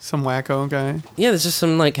 Some wacko guy. Yeah, there's just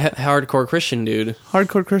some like hardcore Christian dude.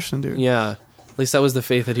 Hardcore Christian dude. Yeah. At least that was the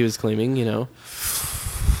faith that he was claiming, And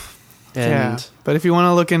yeah, but if you want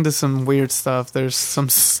to look into some weird stuff, there's some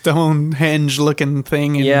Stonehenge looking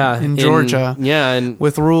thing in Georgia. And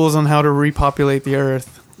with rules on how to repopulate the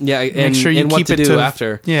earth. Yeah, make sure you and keep what to it do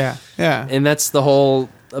after. Yeah. And that's the whole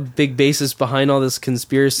a big basis behind all this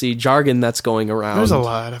conspiracy jargon that's going around. There's a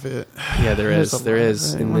lot of it. Yeah, there is.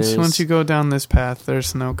 Once you go down this path,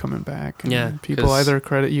 there's no coming back. And people either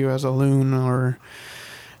credit you as a loon or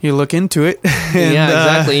you look into it. And,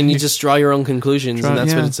 exactly. And you just draw your own conclusions, and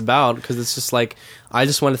that's what it's about. Because it's just like, I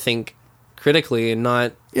just want to think critically and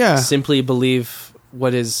not simply believe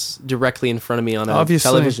what is directly in front of me on a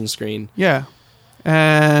television screen. Yeah.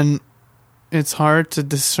 And it's hard to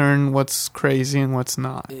discern what's crazy and what's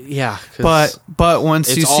not. Yeah. But once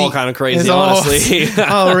you see... It's all kind of crazy, honestly.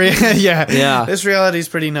 Yeah. This reality is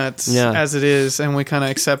pretty nuts as it is. And we kind of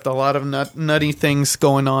accept a lot of nutty things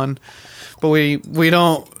going on. But we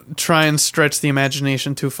don't try and stretch the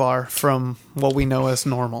imagination too far from what we know as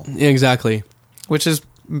normal. Exactly. Which is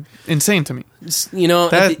insane to me.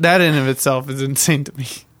 That in of itself is insane to me.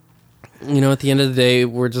 At the end of the day,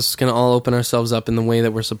 we're just going to all open ourselves up in the way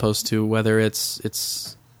that we're supposed to, whether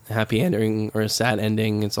it's happy ending or a sad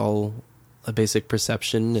ending. It's all a basic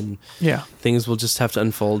perception, and things will just have to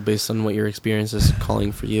unfold based on what your experience is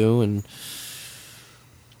calling for you, and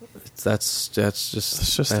that's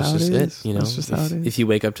just how it is. You know, if you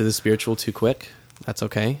wake up to the spiritual too quick, that's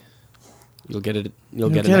okay. You'll get it. You'll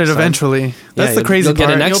get it eventually. That's the crazy part. You'll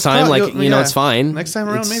get it next time. Like you know, it's fine. Next time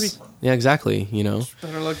around, maybe. Yeah, exactly. You know,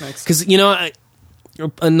 better luck next. Because you know,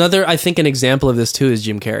 I think an example of this too is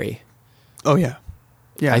Jim Carrey. Oh yeah.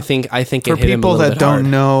 Yeah, I think for it hit him people that don't hard.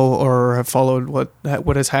 know or have followed what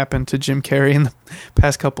has happened to Jim Carrey in the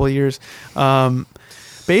past couple of years,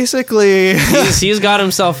 basically he's got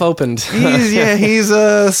himself opened.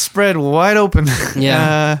 he's spread wide open.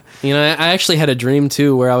 Yeah, you know, I actually had a dream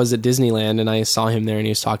too where I was at Disneyland and I saw him there and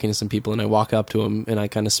he was talking to some people and I walk up to him and I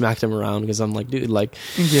kind of smacked him around because I'm like, dude, like,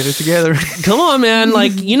 get it together. Come on, man.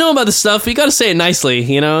 Like, you know about this stuff. You got to say it nicely.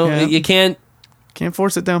 You know, you can't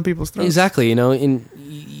force it down people's throats. Exactly. You know,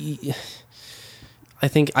 I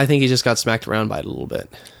think he just got smacked around by it a little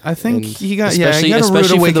bit. I think he got a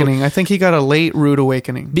rude awakening. I think he got a late rude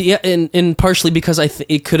awakening. But yeah, and partially because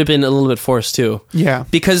it could have been a little bit forced too. Yeah,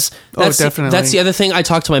 because definitely. That's the other thing. I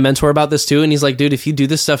talked to my mentor about this too, and he's like, "Dude, if you do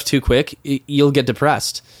this stuff too quick, you'll get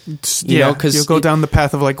depressed." You know, because you'll go down the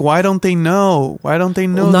path of like, why don't they know? Why don't they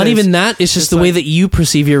know? Well, not even that. It's just the way that you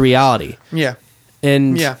perceive your reality. Yeah,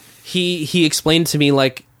 and he explained to me,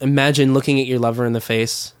 like, imagine looking at your lover in the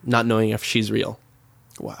face, not knowing if she's real.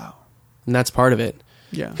 Wow. And that's part of it.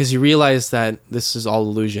 Yeah. Because you realize that this is all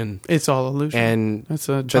illusion. It's all illusion. And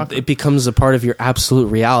but it becomes a part of your absolute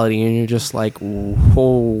reality, and you're just like,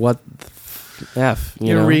 whoa, what the F?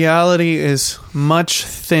 Your reality is much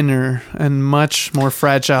thinner and much more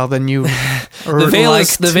fragile than you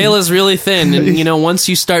the veil is really thin, and you know, once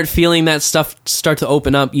you start feeling that stuff start to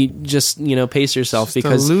open up, you just, you know, pace yourself, just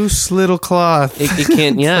because a loose little cloth. It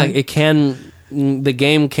can it can. The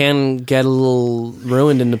game can get a little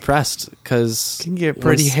ruined and depressed because it can get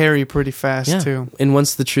pretty hairy pretty fast too. And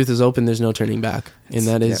once the truth is open, there's no turning back, and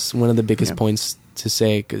that is one of the biggest points to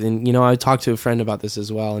say. And you know, I talked to a friend about this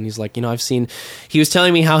as well, and he's like, you know, he was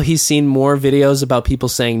telling me how he's seen more videos about people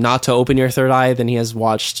saying not to open your third eye than he has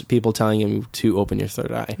watched people telling him to open your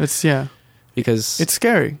third eye. Because it's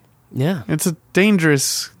scary. Yeah, it's a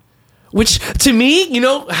dangerous. Which, to me, you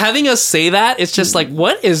know, having us say that, it's just like,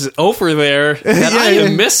 what is over there that I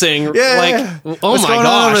am missing? Oh What's my going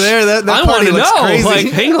gosh. on over there? That I want to know. Crazy. Like,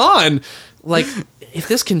 hang on. Like, if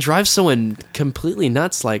this can drive someone completely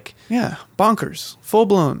nuts, like... Yeah, bonkers. Full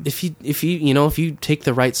blown. If you take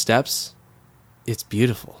the right steps, it's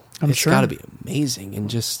beautiful. It's got to be amazing and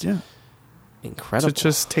just incredible. To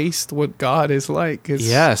just taste what God is like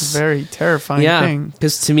is a very terrifying thing.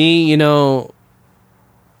 Because to me, you know...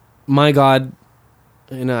 My God,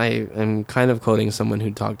 and I am kind of quoting someone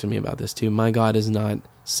who talked to me about this too. My God is not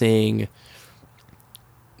saying,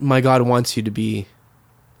 my God wants you to be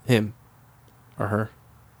him or her.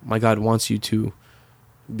 My God wants you to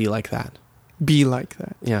be like that. Be like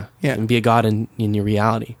that. Yeah. And be a God in your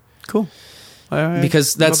reality. Cool.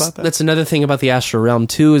 Because that's another thing about the astral realm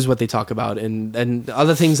too, is what they talk about. And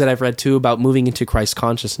other things that I've read too about moving into Christ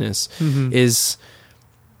consciousness is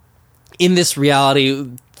in this reality,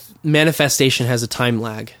 manifestation has a time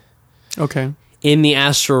lag. Okay. In the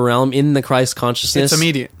astral realm, in the Christ consciousness, it's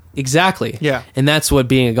immediate. Exactly. Yeah. And that's what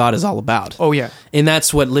being a God is all about. Oh yeah. And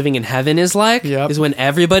that's what living in heaven is like. Yep. Is when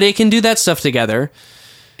everybody can do that stuff together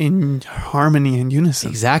in harmony and unison.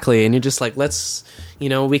 Exactly. And you're just like, let's, you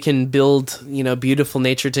know, we can build, you know, beautiful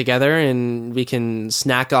nature together, and we can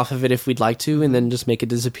snack off of it if we'd like to, and then just make it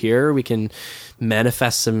disappear. We can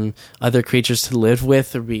manifest some other creatures to live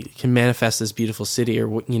with, or we can manifest this beautiful city,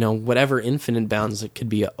 or, you know, whatever infinite bounds it could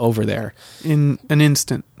be over there. In an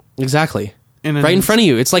instant. Exactly. Right in front of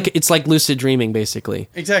you. It's like lucid dreaming, basically.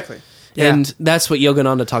 Exactly. And that's what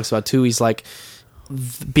Yogananda talks about too. He's like,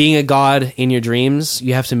 being a God in your dreams,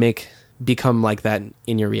 you have to become like that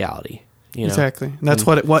in your reality. You know? Exactly. That's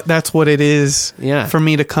what it is. Yeah. For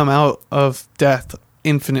me to come out of death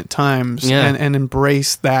infinite times and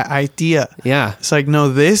embrace that idea. Yeah. It's like,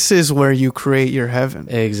 no, this is where you create your heaven.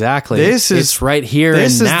 Exactly. It's right here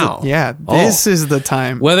and now. This is the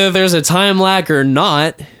time. Whether there's a time lag or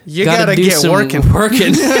not, you gotta do get some working.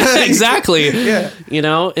 Exactly. Yeah. You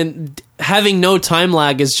know, and having no time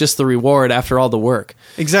lag is just the reward after all the work.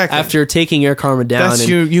 Exactly. After taking your karma down. That's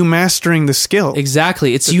you mastering the skill.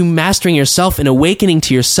 Exactly. It's you mastering yourself and awakening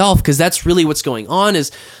to yourself, because that's really what's going on.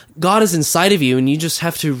 Is God is inside of you, and you just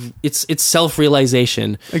have to. It's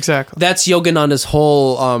self-realization. Exactly. That's Yogananda's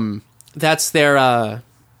whole. That's their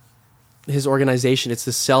his organization. It's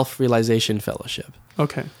the Self-Realization Fellowship.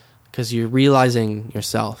 Okay. Because you're realizing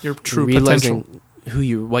yourself. Your true potential.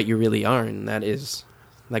 what you really are, and that is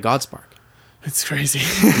that God spark. It's crazy. Yeah,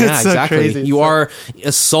 it's so exactly. crazy. You are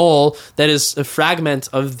a soul that is a fragment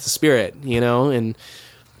of the spirit, and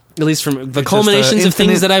at least from the culminations of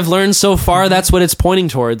things that I've learned so far, that's what it's pointing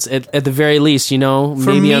towards, at the very least,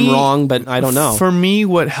 Maybe I'm wrong, but I don't know. For me,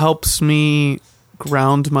 what helps me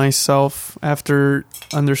ground myself after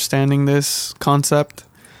understanding this concept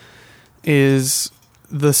is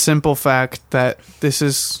the simple fact that this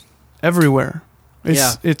is everywhere.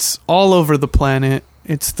 It's all over the planet.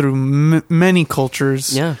 It's through many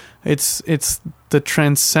cultures. Yeah. It's the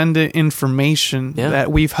transcendent information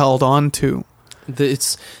that we've held on to.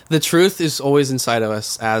 The truth is always inside of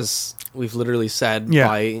us, as we've literally said,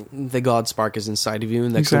 by the God spark is inside of you,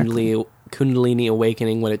 and the Kundalini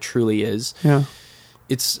awakening, what it truly is. Yeah.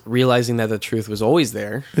 It's realizing that the truth was always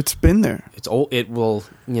there. It's been there. It will,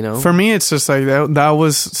 For me, it's just like that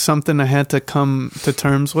was something I had to come to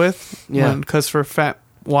terms with. Yeah. Because for a fat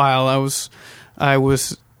while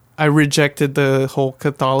I rejected the whole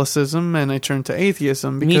Catholicism and I turned to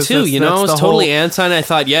atheism. Me too. I was totally anti, and I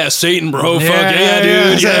thought, Satan, bro. Fuck yeah,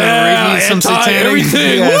 dude. Yeah, read some satanic,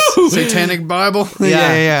 everything. Satanic Bible.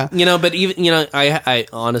 Yeah. But even, I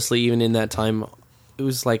honestly, even in that time, it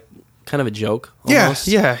was like kind of a joke. Almost.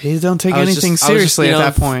 Yeah. You don't take anything seriously at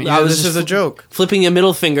that point. This is a joke. Flipping a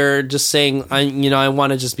middle finger, just saying, I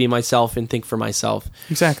want to just be myself and think for myself.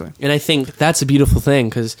 Exactly. And I think that's a beautiful thing,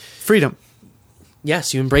 because freedom.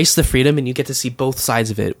 Yes, you embrace the freedom and you get to see both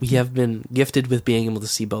sides of it. We have been gifted with being able to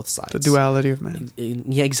see both sides. The duality of man.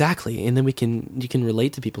 Yeah, exactly. And then you can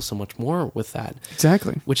relate to people so much more with that.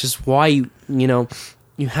 Exactly. Which is why you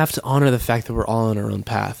have to honor the fact that we're all on our own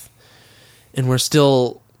path. And we're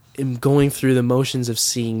still going through the motions of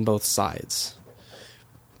seeing both sides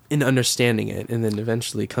and understanding it, and then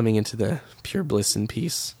eventually coming into the pure bliss and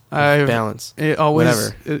peace. Balance. It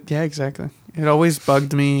always exactly. It always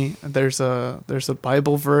bugged me. There's a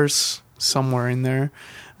Bible verse somewhere in there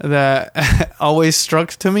that always struck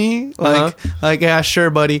to me. Like yeah, sure,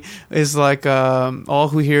 buddy. Is like all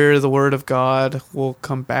who hear the word of God will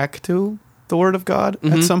come back to the word of God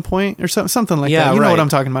at some point, or something like that. You know what I'm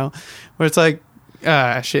talking about? Where it's like,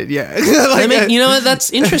 shit, yeah.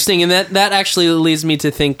 That's interesting, and that actually leads me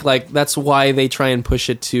to think like that's why they try and push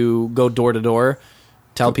it to go door to door,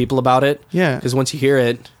 tell people about it. Yeah, because once you hear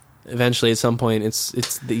it, eventually at some point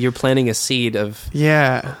you're planting a seed of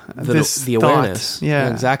the awareness.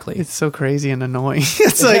 Yeah, exactly. It's so crazy and annoying.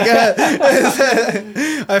 It's like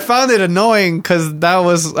I found it annoying because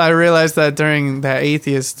I realized that during that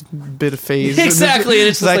atheist bit of phase. Exactly, and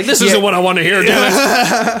it's just like this isn't what I want to hear.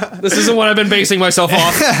 Damn it. This isn't what I've been basing myself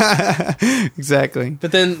off. Exactly.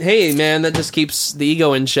 But then, hey, man, that just keeps the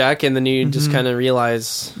ego in check, and then you just kind of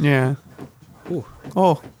realize, ooh.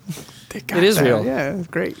 Oh. It is real. Yeah, it's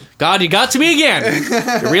great. God, you got to me again.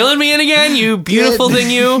 You're reeling me in again, you beautiful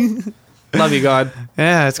thing, you. Love you, God.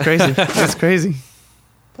 Yeah, it's crazy. It's crazy.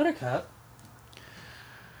 Buttercup.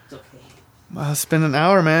 It's okay. Well, it's been an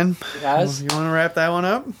hour, man. It has. You want to wrap that one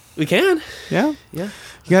up? We can. Yeah? Yeah.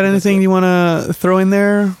 You got anything you want to throw in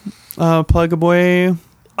there? Plug away?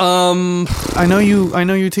 I know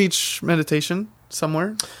you teach meditation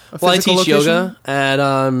somewhere. Well, I teach location? yoga at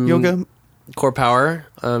Yoga Core Power.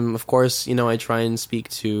 Of course, I try and speak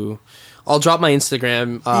to. I'll drop my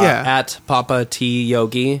Instagram at Papa T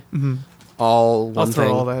Yogi. Mm-hmm. All one I'll throw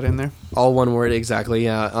thing. All that in there. All one word, exactly.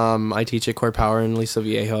 Yeah. I teach at Core Power in Aliso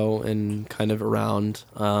Viejo and kind of around.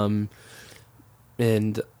 And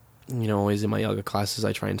always in my yoga classes,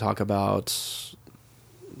 I try and talk about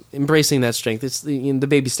embracing that strength. It's the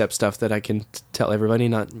baby step stuff that I can tell everybody.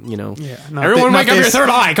 Not everyone wake up your third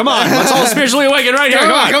eye. Come on, let's all spiritually awaken right here.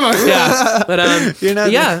 Come on. Yeah, but You're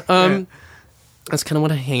not that's kind of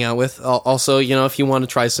what I hang out with. Also, if you want to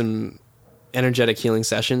try some energetic healing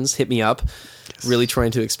sessions, hit me up. Yes. Really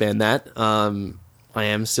trying to expand that. I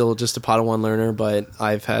am still just a Padawan learner, but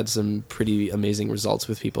I've had some pretty amazing results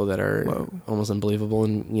with people that are almost unbelievable.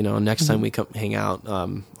 And next time we come hang out,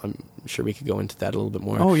 I'm sure we could go into that a little bit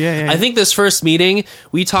more. Oh yeah. I think this first meeting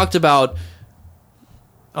we talked about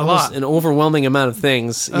an overwhelming amount of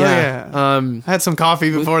things. Oh, yeah. I had some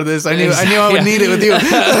coffee before this. I knew I would need it with you.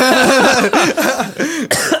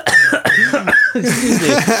 Excuse me.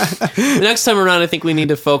 The next time around, I think we need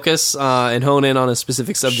to focus and hone in on a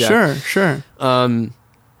specific subject. Sure.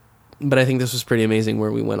 But I think this was pretty amazing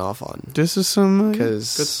where we went off on. This is some good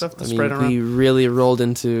stuff to spread around. We really rolled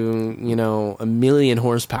into 1 million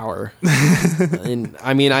horsepower. And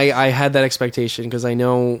I had that expectation because I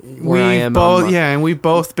know where I am. And we've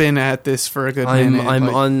both been at this for a good minute. I'm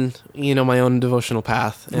on my own devotional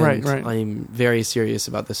path. And right. I'm very serious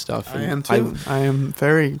about this stuff. I am too. I am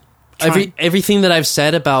very everything that I've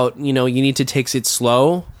said about, you need to take it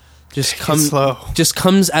slow just comes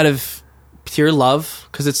out of pure love,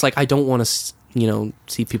 because it's like I don't want to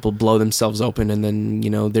see people blow themselves open and then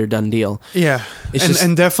they're done deal. Yeah.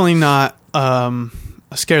 And definitely not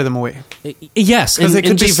scare them away. Yes, because it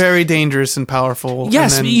could be very dangerous and powerful.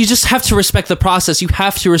 Yes, you just have to respect the process. You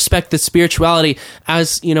have to respect the spirituality.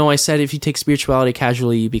 As I said, if you take spirituality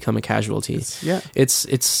casually, you become a casualty.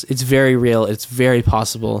 It's very real. It's very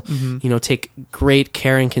possible. Mm-hmm. Take great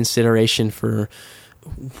care and consideration for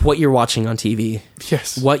what you're watching on TV.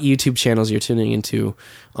 Yes. What YouTube channels you're tuning into.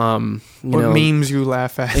 What memes you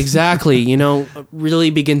laugh at. Exactly. Really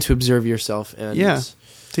begin to observe yourself and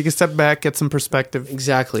take a step back, get some perspective.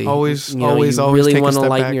 Really always want to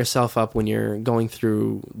lighten yourself up when you're going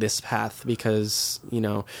through this path, because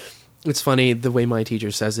it's funny the way my teacher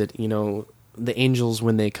says it. The angels,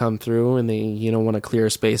 when they come through and they want to clear a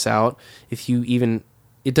space out,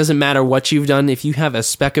 it doesn't matter what you've done. If you have a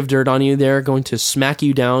speck of dirt on you, they're going to smack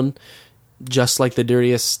you down just like the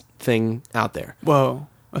dirtiest thing out there. Whoa,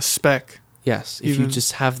 a speck. Yes, if you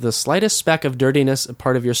just have the slightest speck of dirtiness, a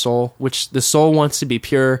part of your soul, which the soul wants to be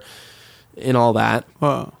pure and all that.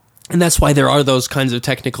 Whoa. And that's why there are those kinds of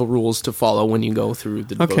technical rules to follow when you go through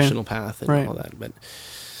the devotional path and all that. But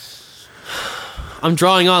I'm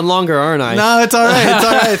drawing on longer, aren't I? No, it's all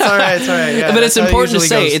right. It's all right. Yeah, but it's important to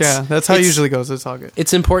say. That's how it usually goes. It's all good.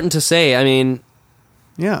 It's important to say. I mean,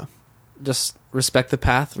 just respect the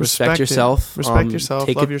path, respect yourself. Respect yourself,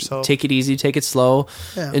 love yourself. Take it easy, take it slow,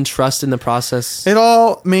 and trust in the process. It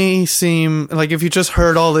all may seem like, if you just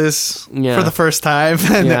heard all this for the first time,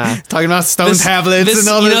 and talking about stone tablets and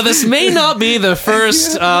all this. This may not be the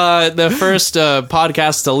first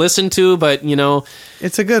podcast to listen to, but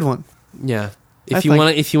it's a good one. Yeah. If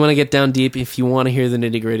you want to get down deep, if you want to hear the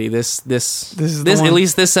nitty gritty, this is at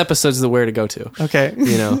least this episode's the where to go to. Okay.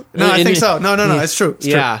 No, I think so. No, it's true. It's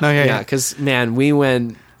true. No, because man, we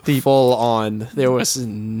went full on. There was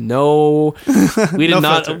no. We did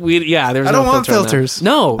not. Filter. There was. I don't want filters.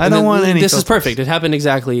 No, I don't want any. This filters. Is perfect. It happened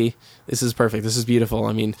exactly. This is perfect. This is beautiful.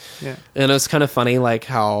 I mean, and it's kind of funny, like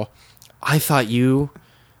how I thought you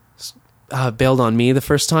bailed on me the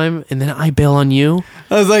first time, and then I bail on you.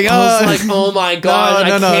 I was like, oh my god,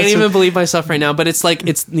 I can't even believe myself right now. But it's like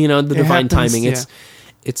the divine timing. It's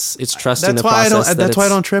trusting the process. That's why I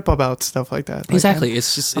don't trip about stuff like that. Exactly.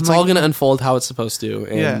 It's all going to unfold how it's supposed to.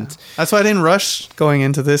 And that's why I didn't rush going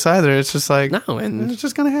into this either. It's just like, no, and it's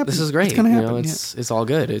just going to happen. This is great. It's going to happen. It's all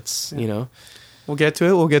good. It's We'll get to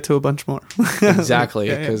it. We'll get to a bunch more. Exactly,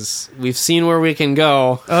 because we've seen where we can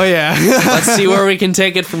go. Oh, yeah. Let's see where we can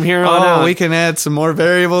take it from here on out. We can add some more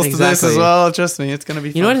variables to this as well. Trust me, it's going to be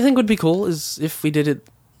fun. You know what I think would be cool is if we did it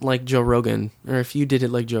like Joe Rogan, or if you did it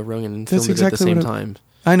like Joe Rogan and filmed it at the same time.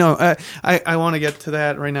 I know. I want to get to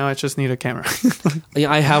that right now. I just need a camera.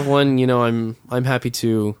 I have one. I'm happy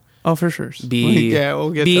to... Oh, for sure.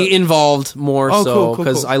 We'll be involved more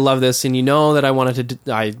because I love this, and that I wanted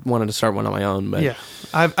to start one on my own. But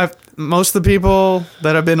I've most of the people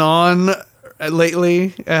that have been on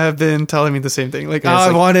lately have been telling me the same thing. Like,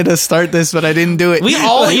 I wanted to start this, but I didn't do it. We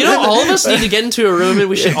all, all of us need to get into a room, and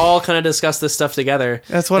we should all kind of discuss this stuff together.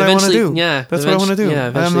 That's what I want to do. Yeah, that's what I want to do. Yeah,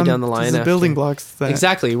 eventually down the line, building blocks.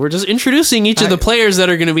 Exactly. We're just introducing each of the players that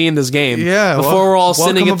are going to be in this game. Yeah, before we're all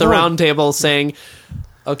sitting at the round table saying,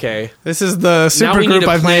 okay, this is the super group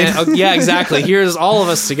I've made. Yeah, exactly. Here's all of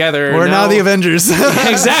us together. We're now the Avengers.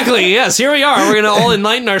 Exactly. Yes, here we are. We're going to all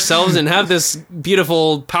enlighten ourselves and have this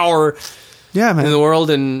beautiful power in the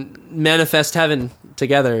world and manifest heaven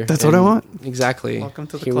together. That's what I want. Exactly. Welcome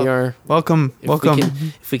to the here club. We are. Welcome.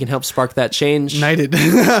 If we can help spark that change. United.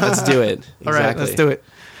 Let's do it. Exactly. All right, let's do it.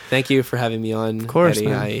 Thank you for having me on. Of course, Eddie.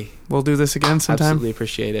 man. We'll do this again sometime. Absolutely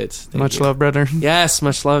appreciate it. Much love, brother. Yes,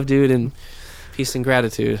 much love, dude, and peace and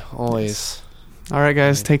gratitude, always. All right,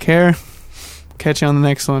 guys, take care. Catch you on the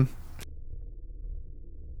next one.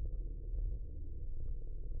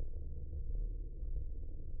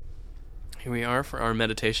 Here we are for our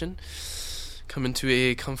meditation. Come into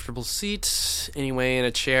a comfortable seat, anyway, in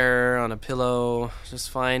a chair, on a pillow. Just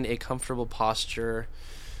find a comfortable posture.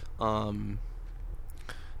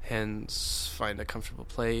 Hands, find a comfortable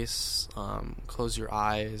place. Close your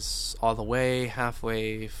eyes all the way,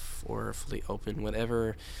 halfway, or fully open,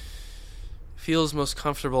 whatever feels most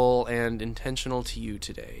comfortable and intentional to you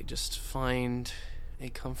today. Just find a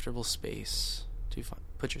comfortable space to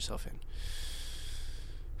put yourself in.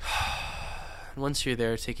 And once you're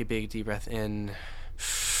there, take a big deep breath in.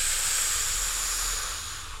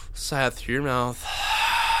 Sigh out through your mouth.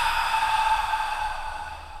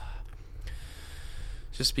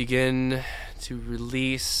 Just begin to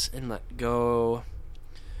release and let go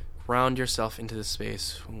ground yourself into the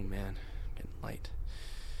space. Oh man, getting light.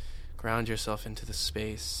 Ground yourself into the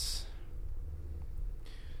space.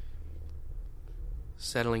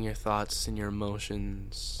 Settling your thoughts and your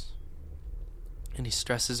emotions. Any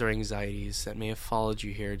stresses or anxieties that may have followed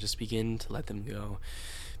you here, just begin to let them go.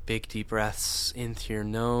 Big deep breaths in through your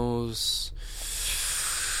nose.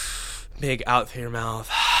 Big out through your mouth.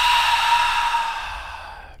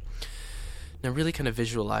 Now really kind of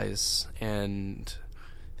visualize and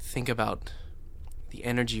think about the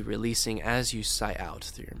energy releasing as you sigh out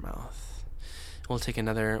through your mouth. We'll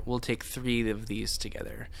take 3 of these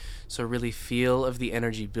together. So really feel of the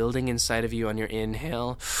energy building inside of you on your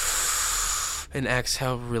inhale. And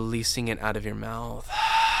exhale, releasing it out of your mouth.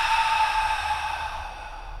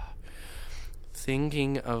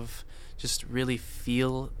 Thinking of just really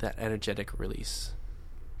feel that energetic release.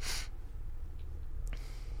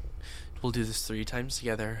 We'll do this 3 times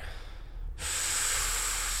together.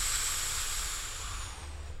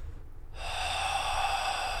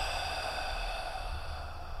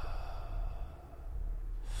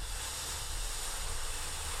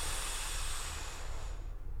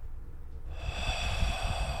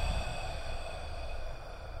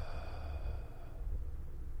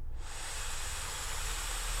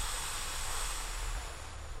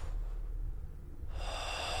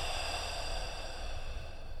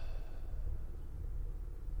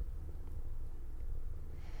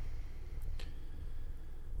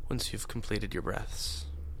 Once you've completed your breaths,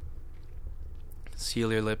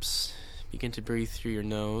 seal your lips, begin to breathe through your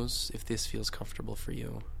nose if this feels comfortable for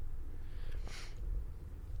you.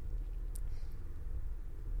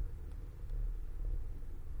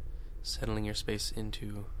 Settling your space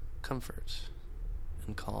into comfort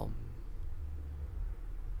and calm.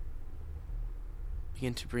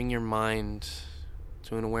 Begin to bring your mind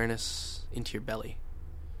to an awareness into your belly,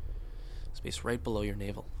 space right below your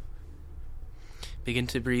navel. Begin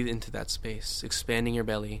to breathe into that space, expanding your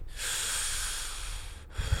belly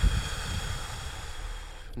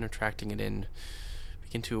and retracting it in.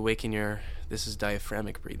 Begin to awaken this is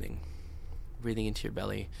diaphragmic breathing. Breathing into your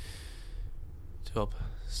belly to help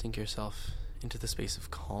sink yourself into the space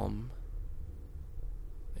of calm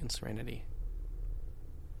and serenity.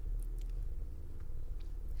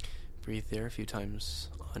 Breathe there a few times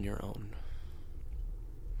on your own.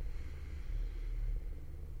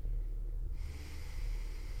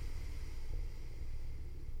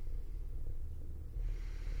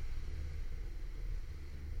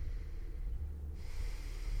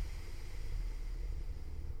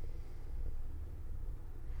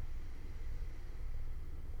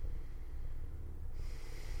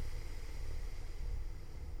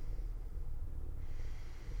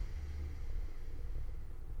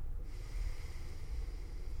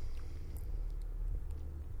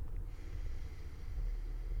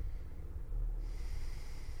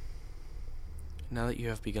 Now that you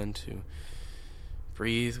have begun to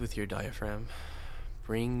breathe with your diaphragm,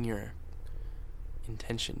 bring your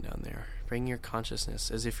intention down there. Bring your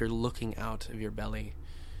consciousness as if you're looking out of your belly.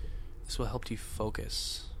 This will help you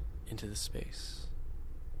focus into the space.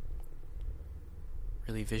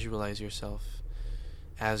 Really visualize yourself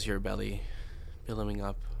as your belly billowing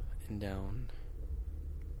up and down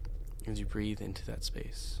as you breathe into that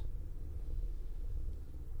space.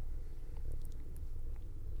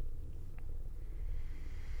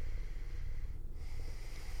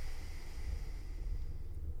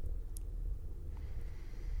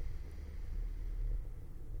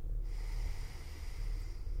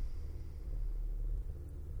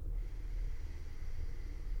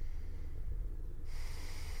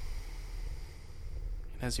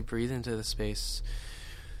 As you breathe into the space,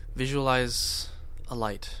 visualize a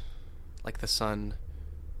light, like the sun,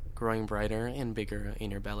 growing brighter and bigger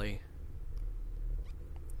in your belly.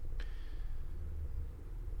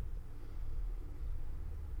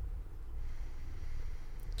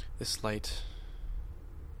 This light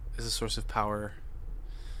is a source of power.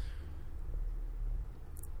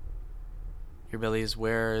 Your belly is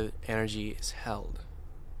where energy is held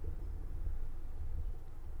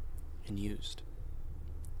and used,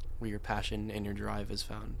 where your passion and your drive is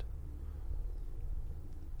found.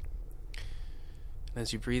 And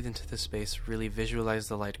as you breathe into this space, really visualize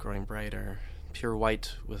the light growing brighter, pure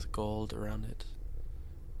white with gold around it.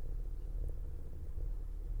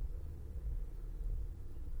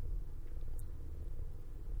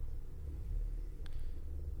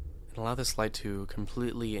 And allow this light to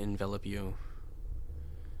completely envelop you.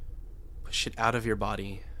 Push it out of your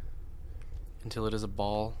body until it is a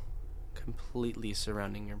ball completely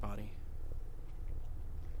surrounding your body.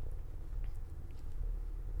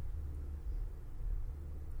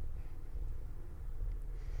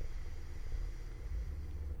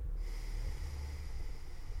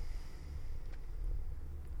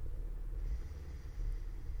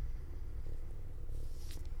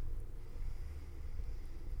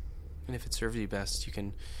 And if it serves you best, you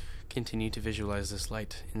can continue to visualize this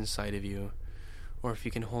light inside of you, or if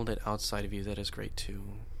you can hold it outside of you, that is great too.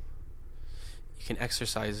 You can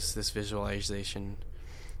exercise this visualization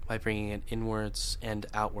by bringing it inwards and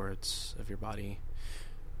outwards of your body.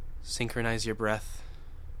 Synchronize your breath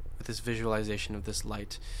with this visualization of this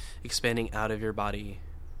light expanding out of your body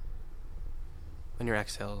on your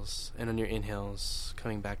exhales, and on your inhales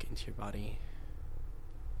coming back into your body,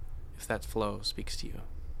 if that flow speaks to you.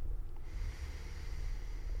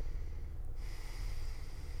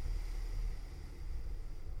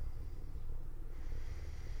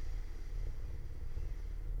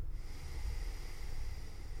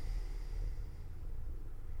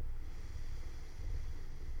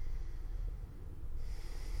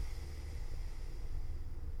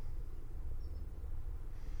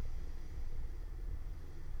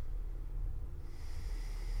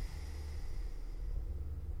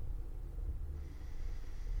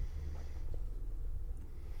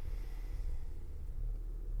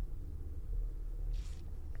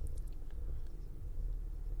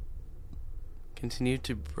 Continue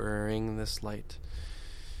to bring this light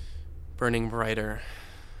burning brighter,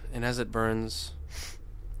 and as it burns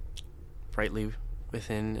brightly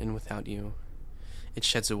within and without you, it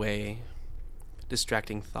sheds away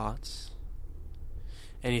distracting thoughts,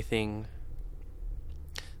 anything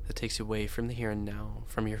that takes you away from the here and now,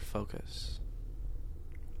 from your focus.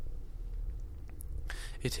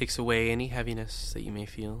 It takes away any heaviness that you may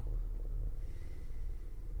feel.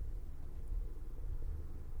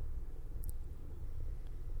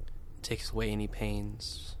 Takes away any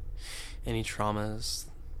pains, any traumas,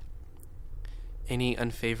 any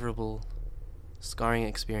unfavorable scarring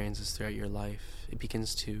experiences throughout your life. It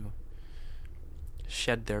begins to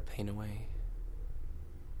shed their pain away,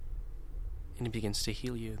 and it begins to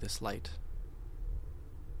heal you, this light.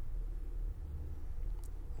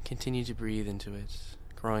 Continue to breathe into it,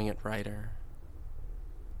 growing it brighter,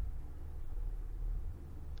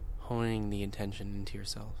 honing the intention into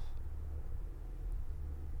yourself.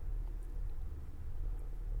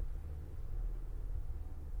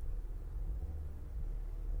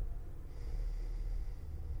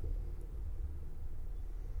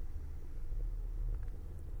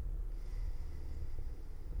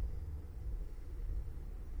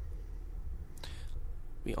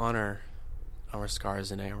 We honor our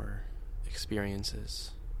scars and our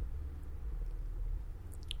experiences,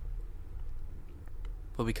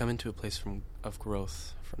 but we come into a place of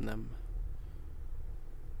growth from them.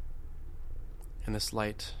 And this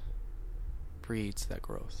light breeds that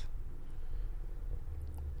growth.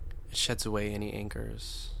 It sheds away any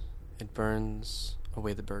anchors. It burns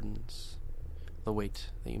away the burdens, the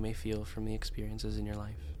weight that you may feel from the experiences in your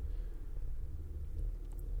life.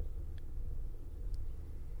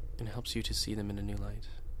 And helps you to see them in a new light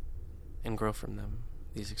and grow from them,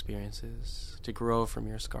 these experiences, to grow from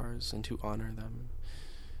your scars and to honor them.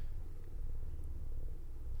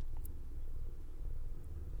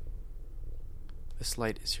 This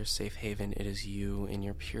light is your safe haven. It is you in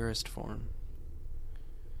your purest form.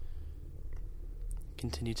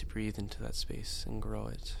 Continue to breathe into that space and grow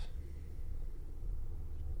it.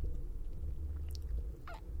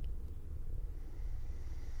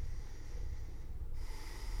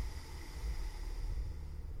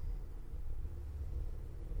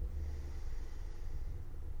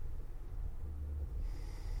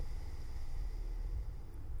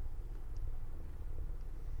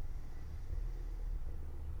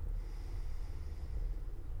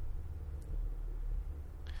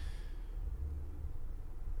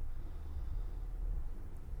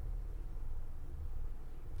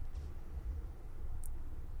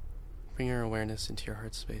 Bring your awareness into your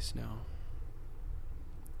heart space now.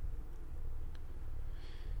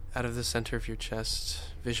 Out of the center of your chest,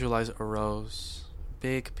 visualize a rose,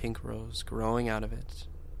 big pink rose, growing out of it,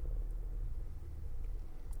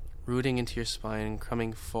 rooting into your spine,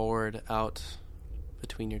 coming forward out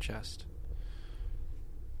between your chest.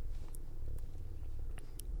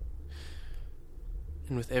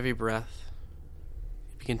 And with every breath,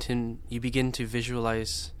 you begin to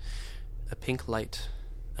visualize a pink light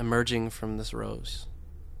emerging from this rose.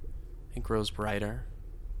 It grows brighter.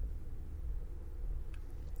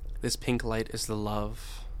 This pink light is the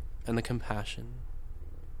love and the compassion.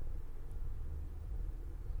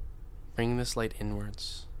 Bring this light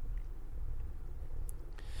inwards.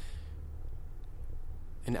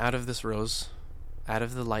 And out of this rose, out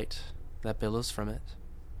of the light that billows from it,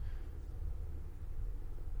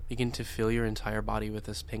 begin to fill your entire body with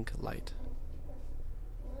this pink light.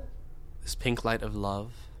 This pink light of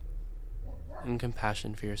love and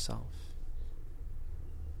compassion for yourself.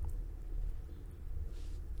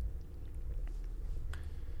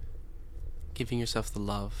 giving yourself the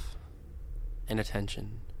love and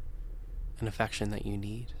attention and affection that you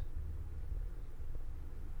need.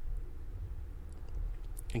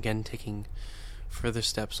 Again, taking further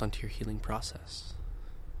steps onto your healing process.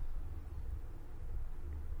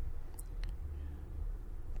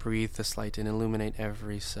 Breathe this light and illuminate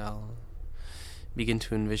every cell. Begin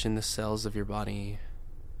to envision the cells of your body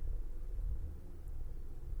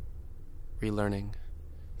relearning,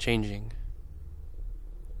 changing,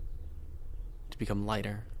 to become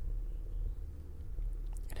lighter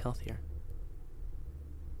and healthier.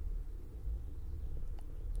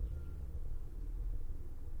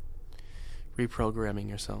 Reprogramming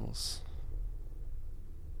your cells,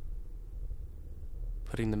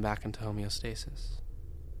 putting them back into homeostasis,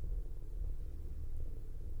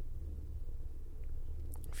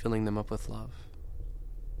 filling them up with love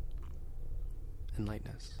and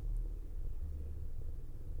lightness.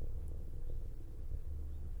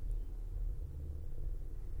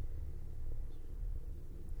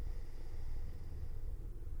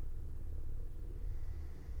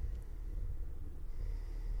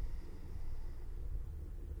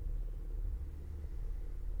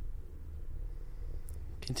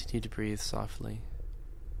 Continue to breathe softly,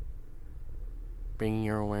 bringing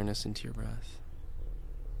your awareness into your breath.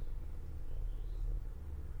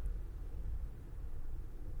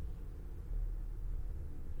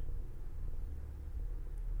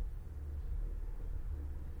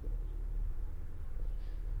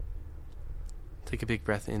 Take a big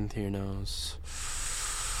breath in through your nose.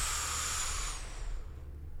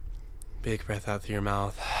 Big breath out through your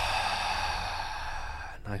mouth.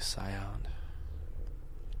 Nice sigh out.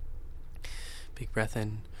 Big breath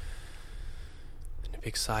in, and a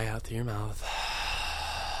big sigh out through your mouth.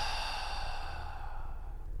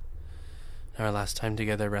 Now our last time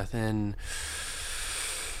together, breath in,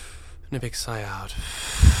 and a big sigh out.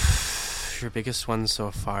 Your biggest one so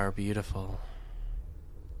far, beautiful.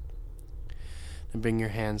 And bring your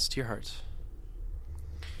hands to your heart.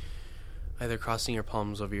 Either crossing your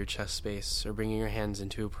palms over your chest space, or bringing your hands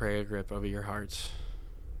into a prayer grip over your heart.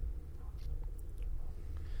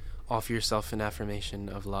 Offer yourself an affirmation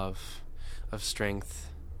of love, of strength,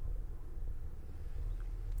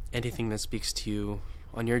 anything that speaks to you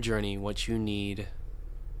on your journey, what you need.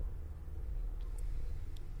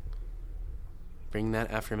 Bring that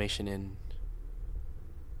affirmation in.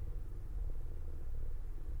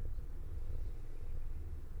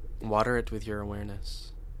 Water it with your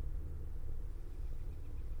awareness.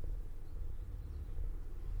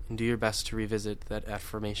 And do your best to revisit that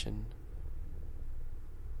affirmation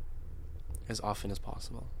as often as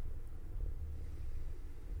possible.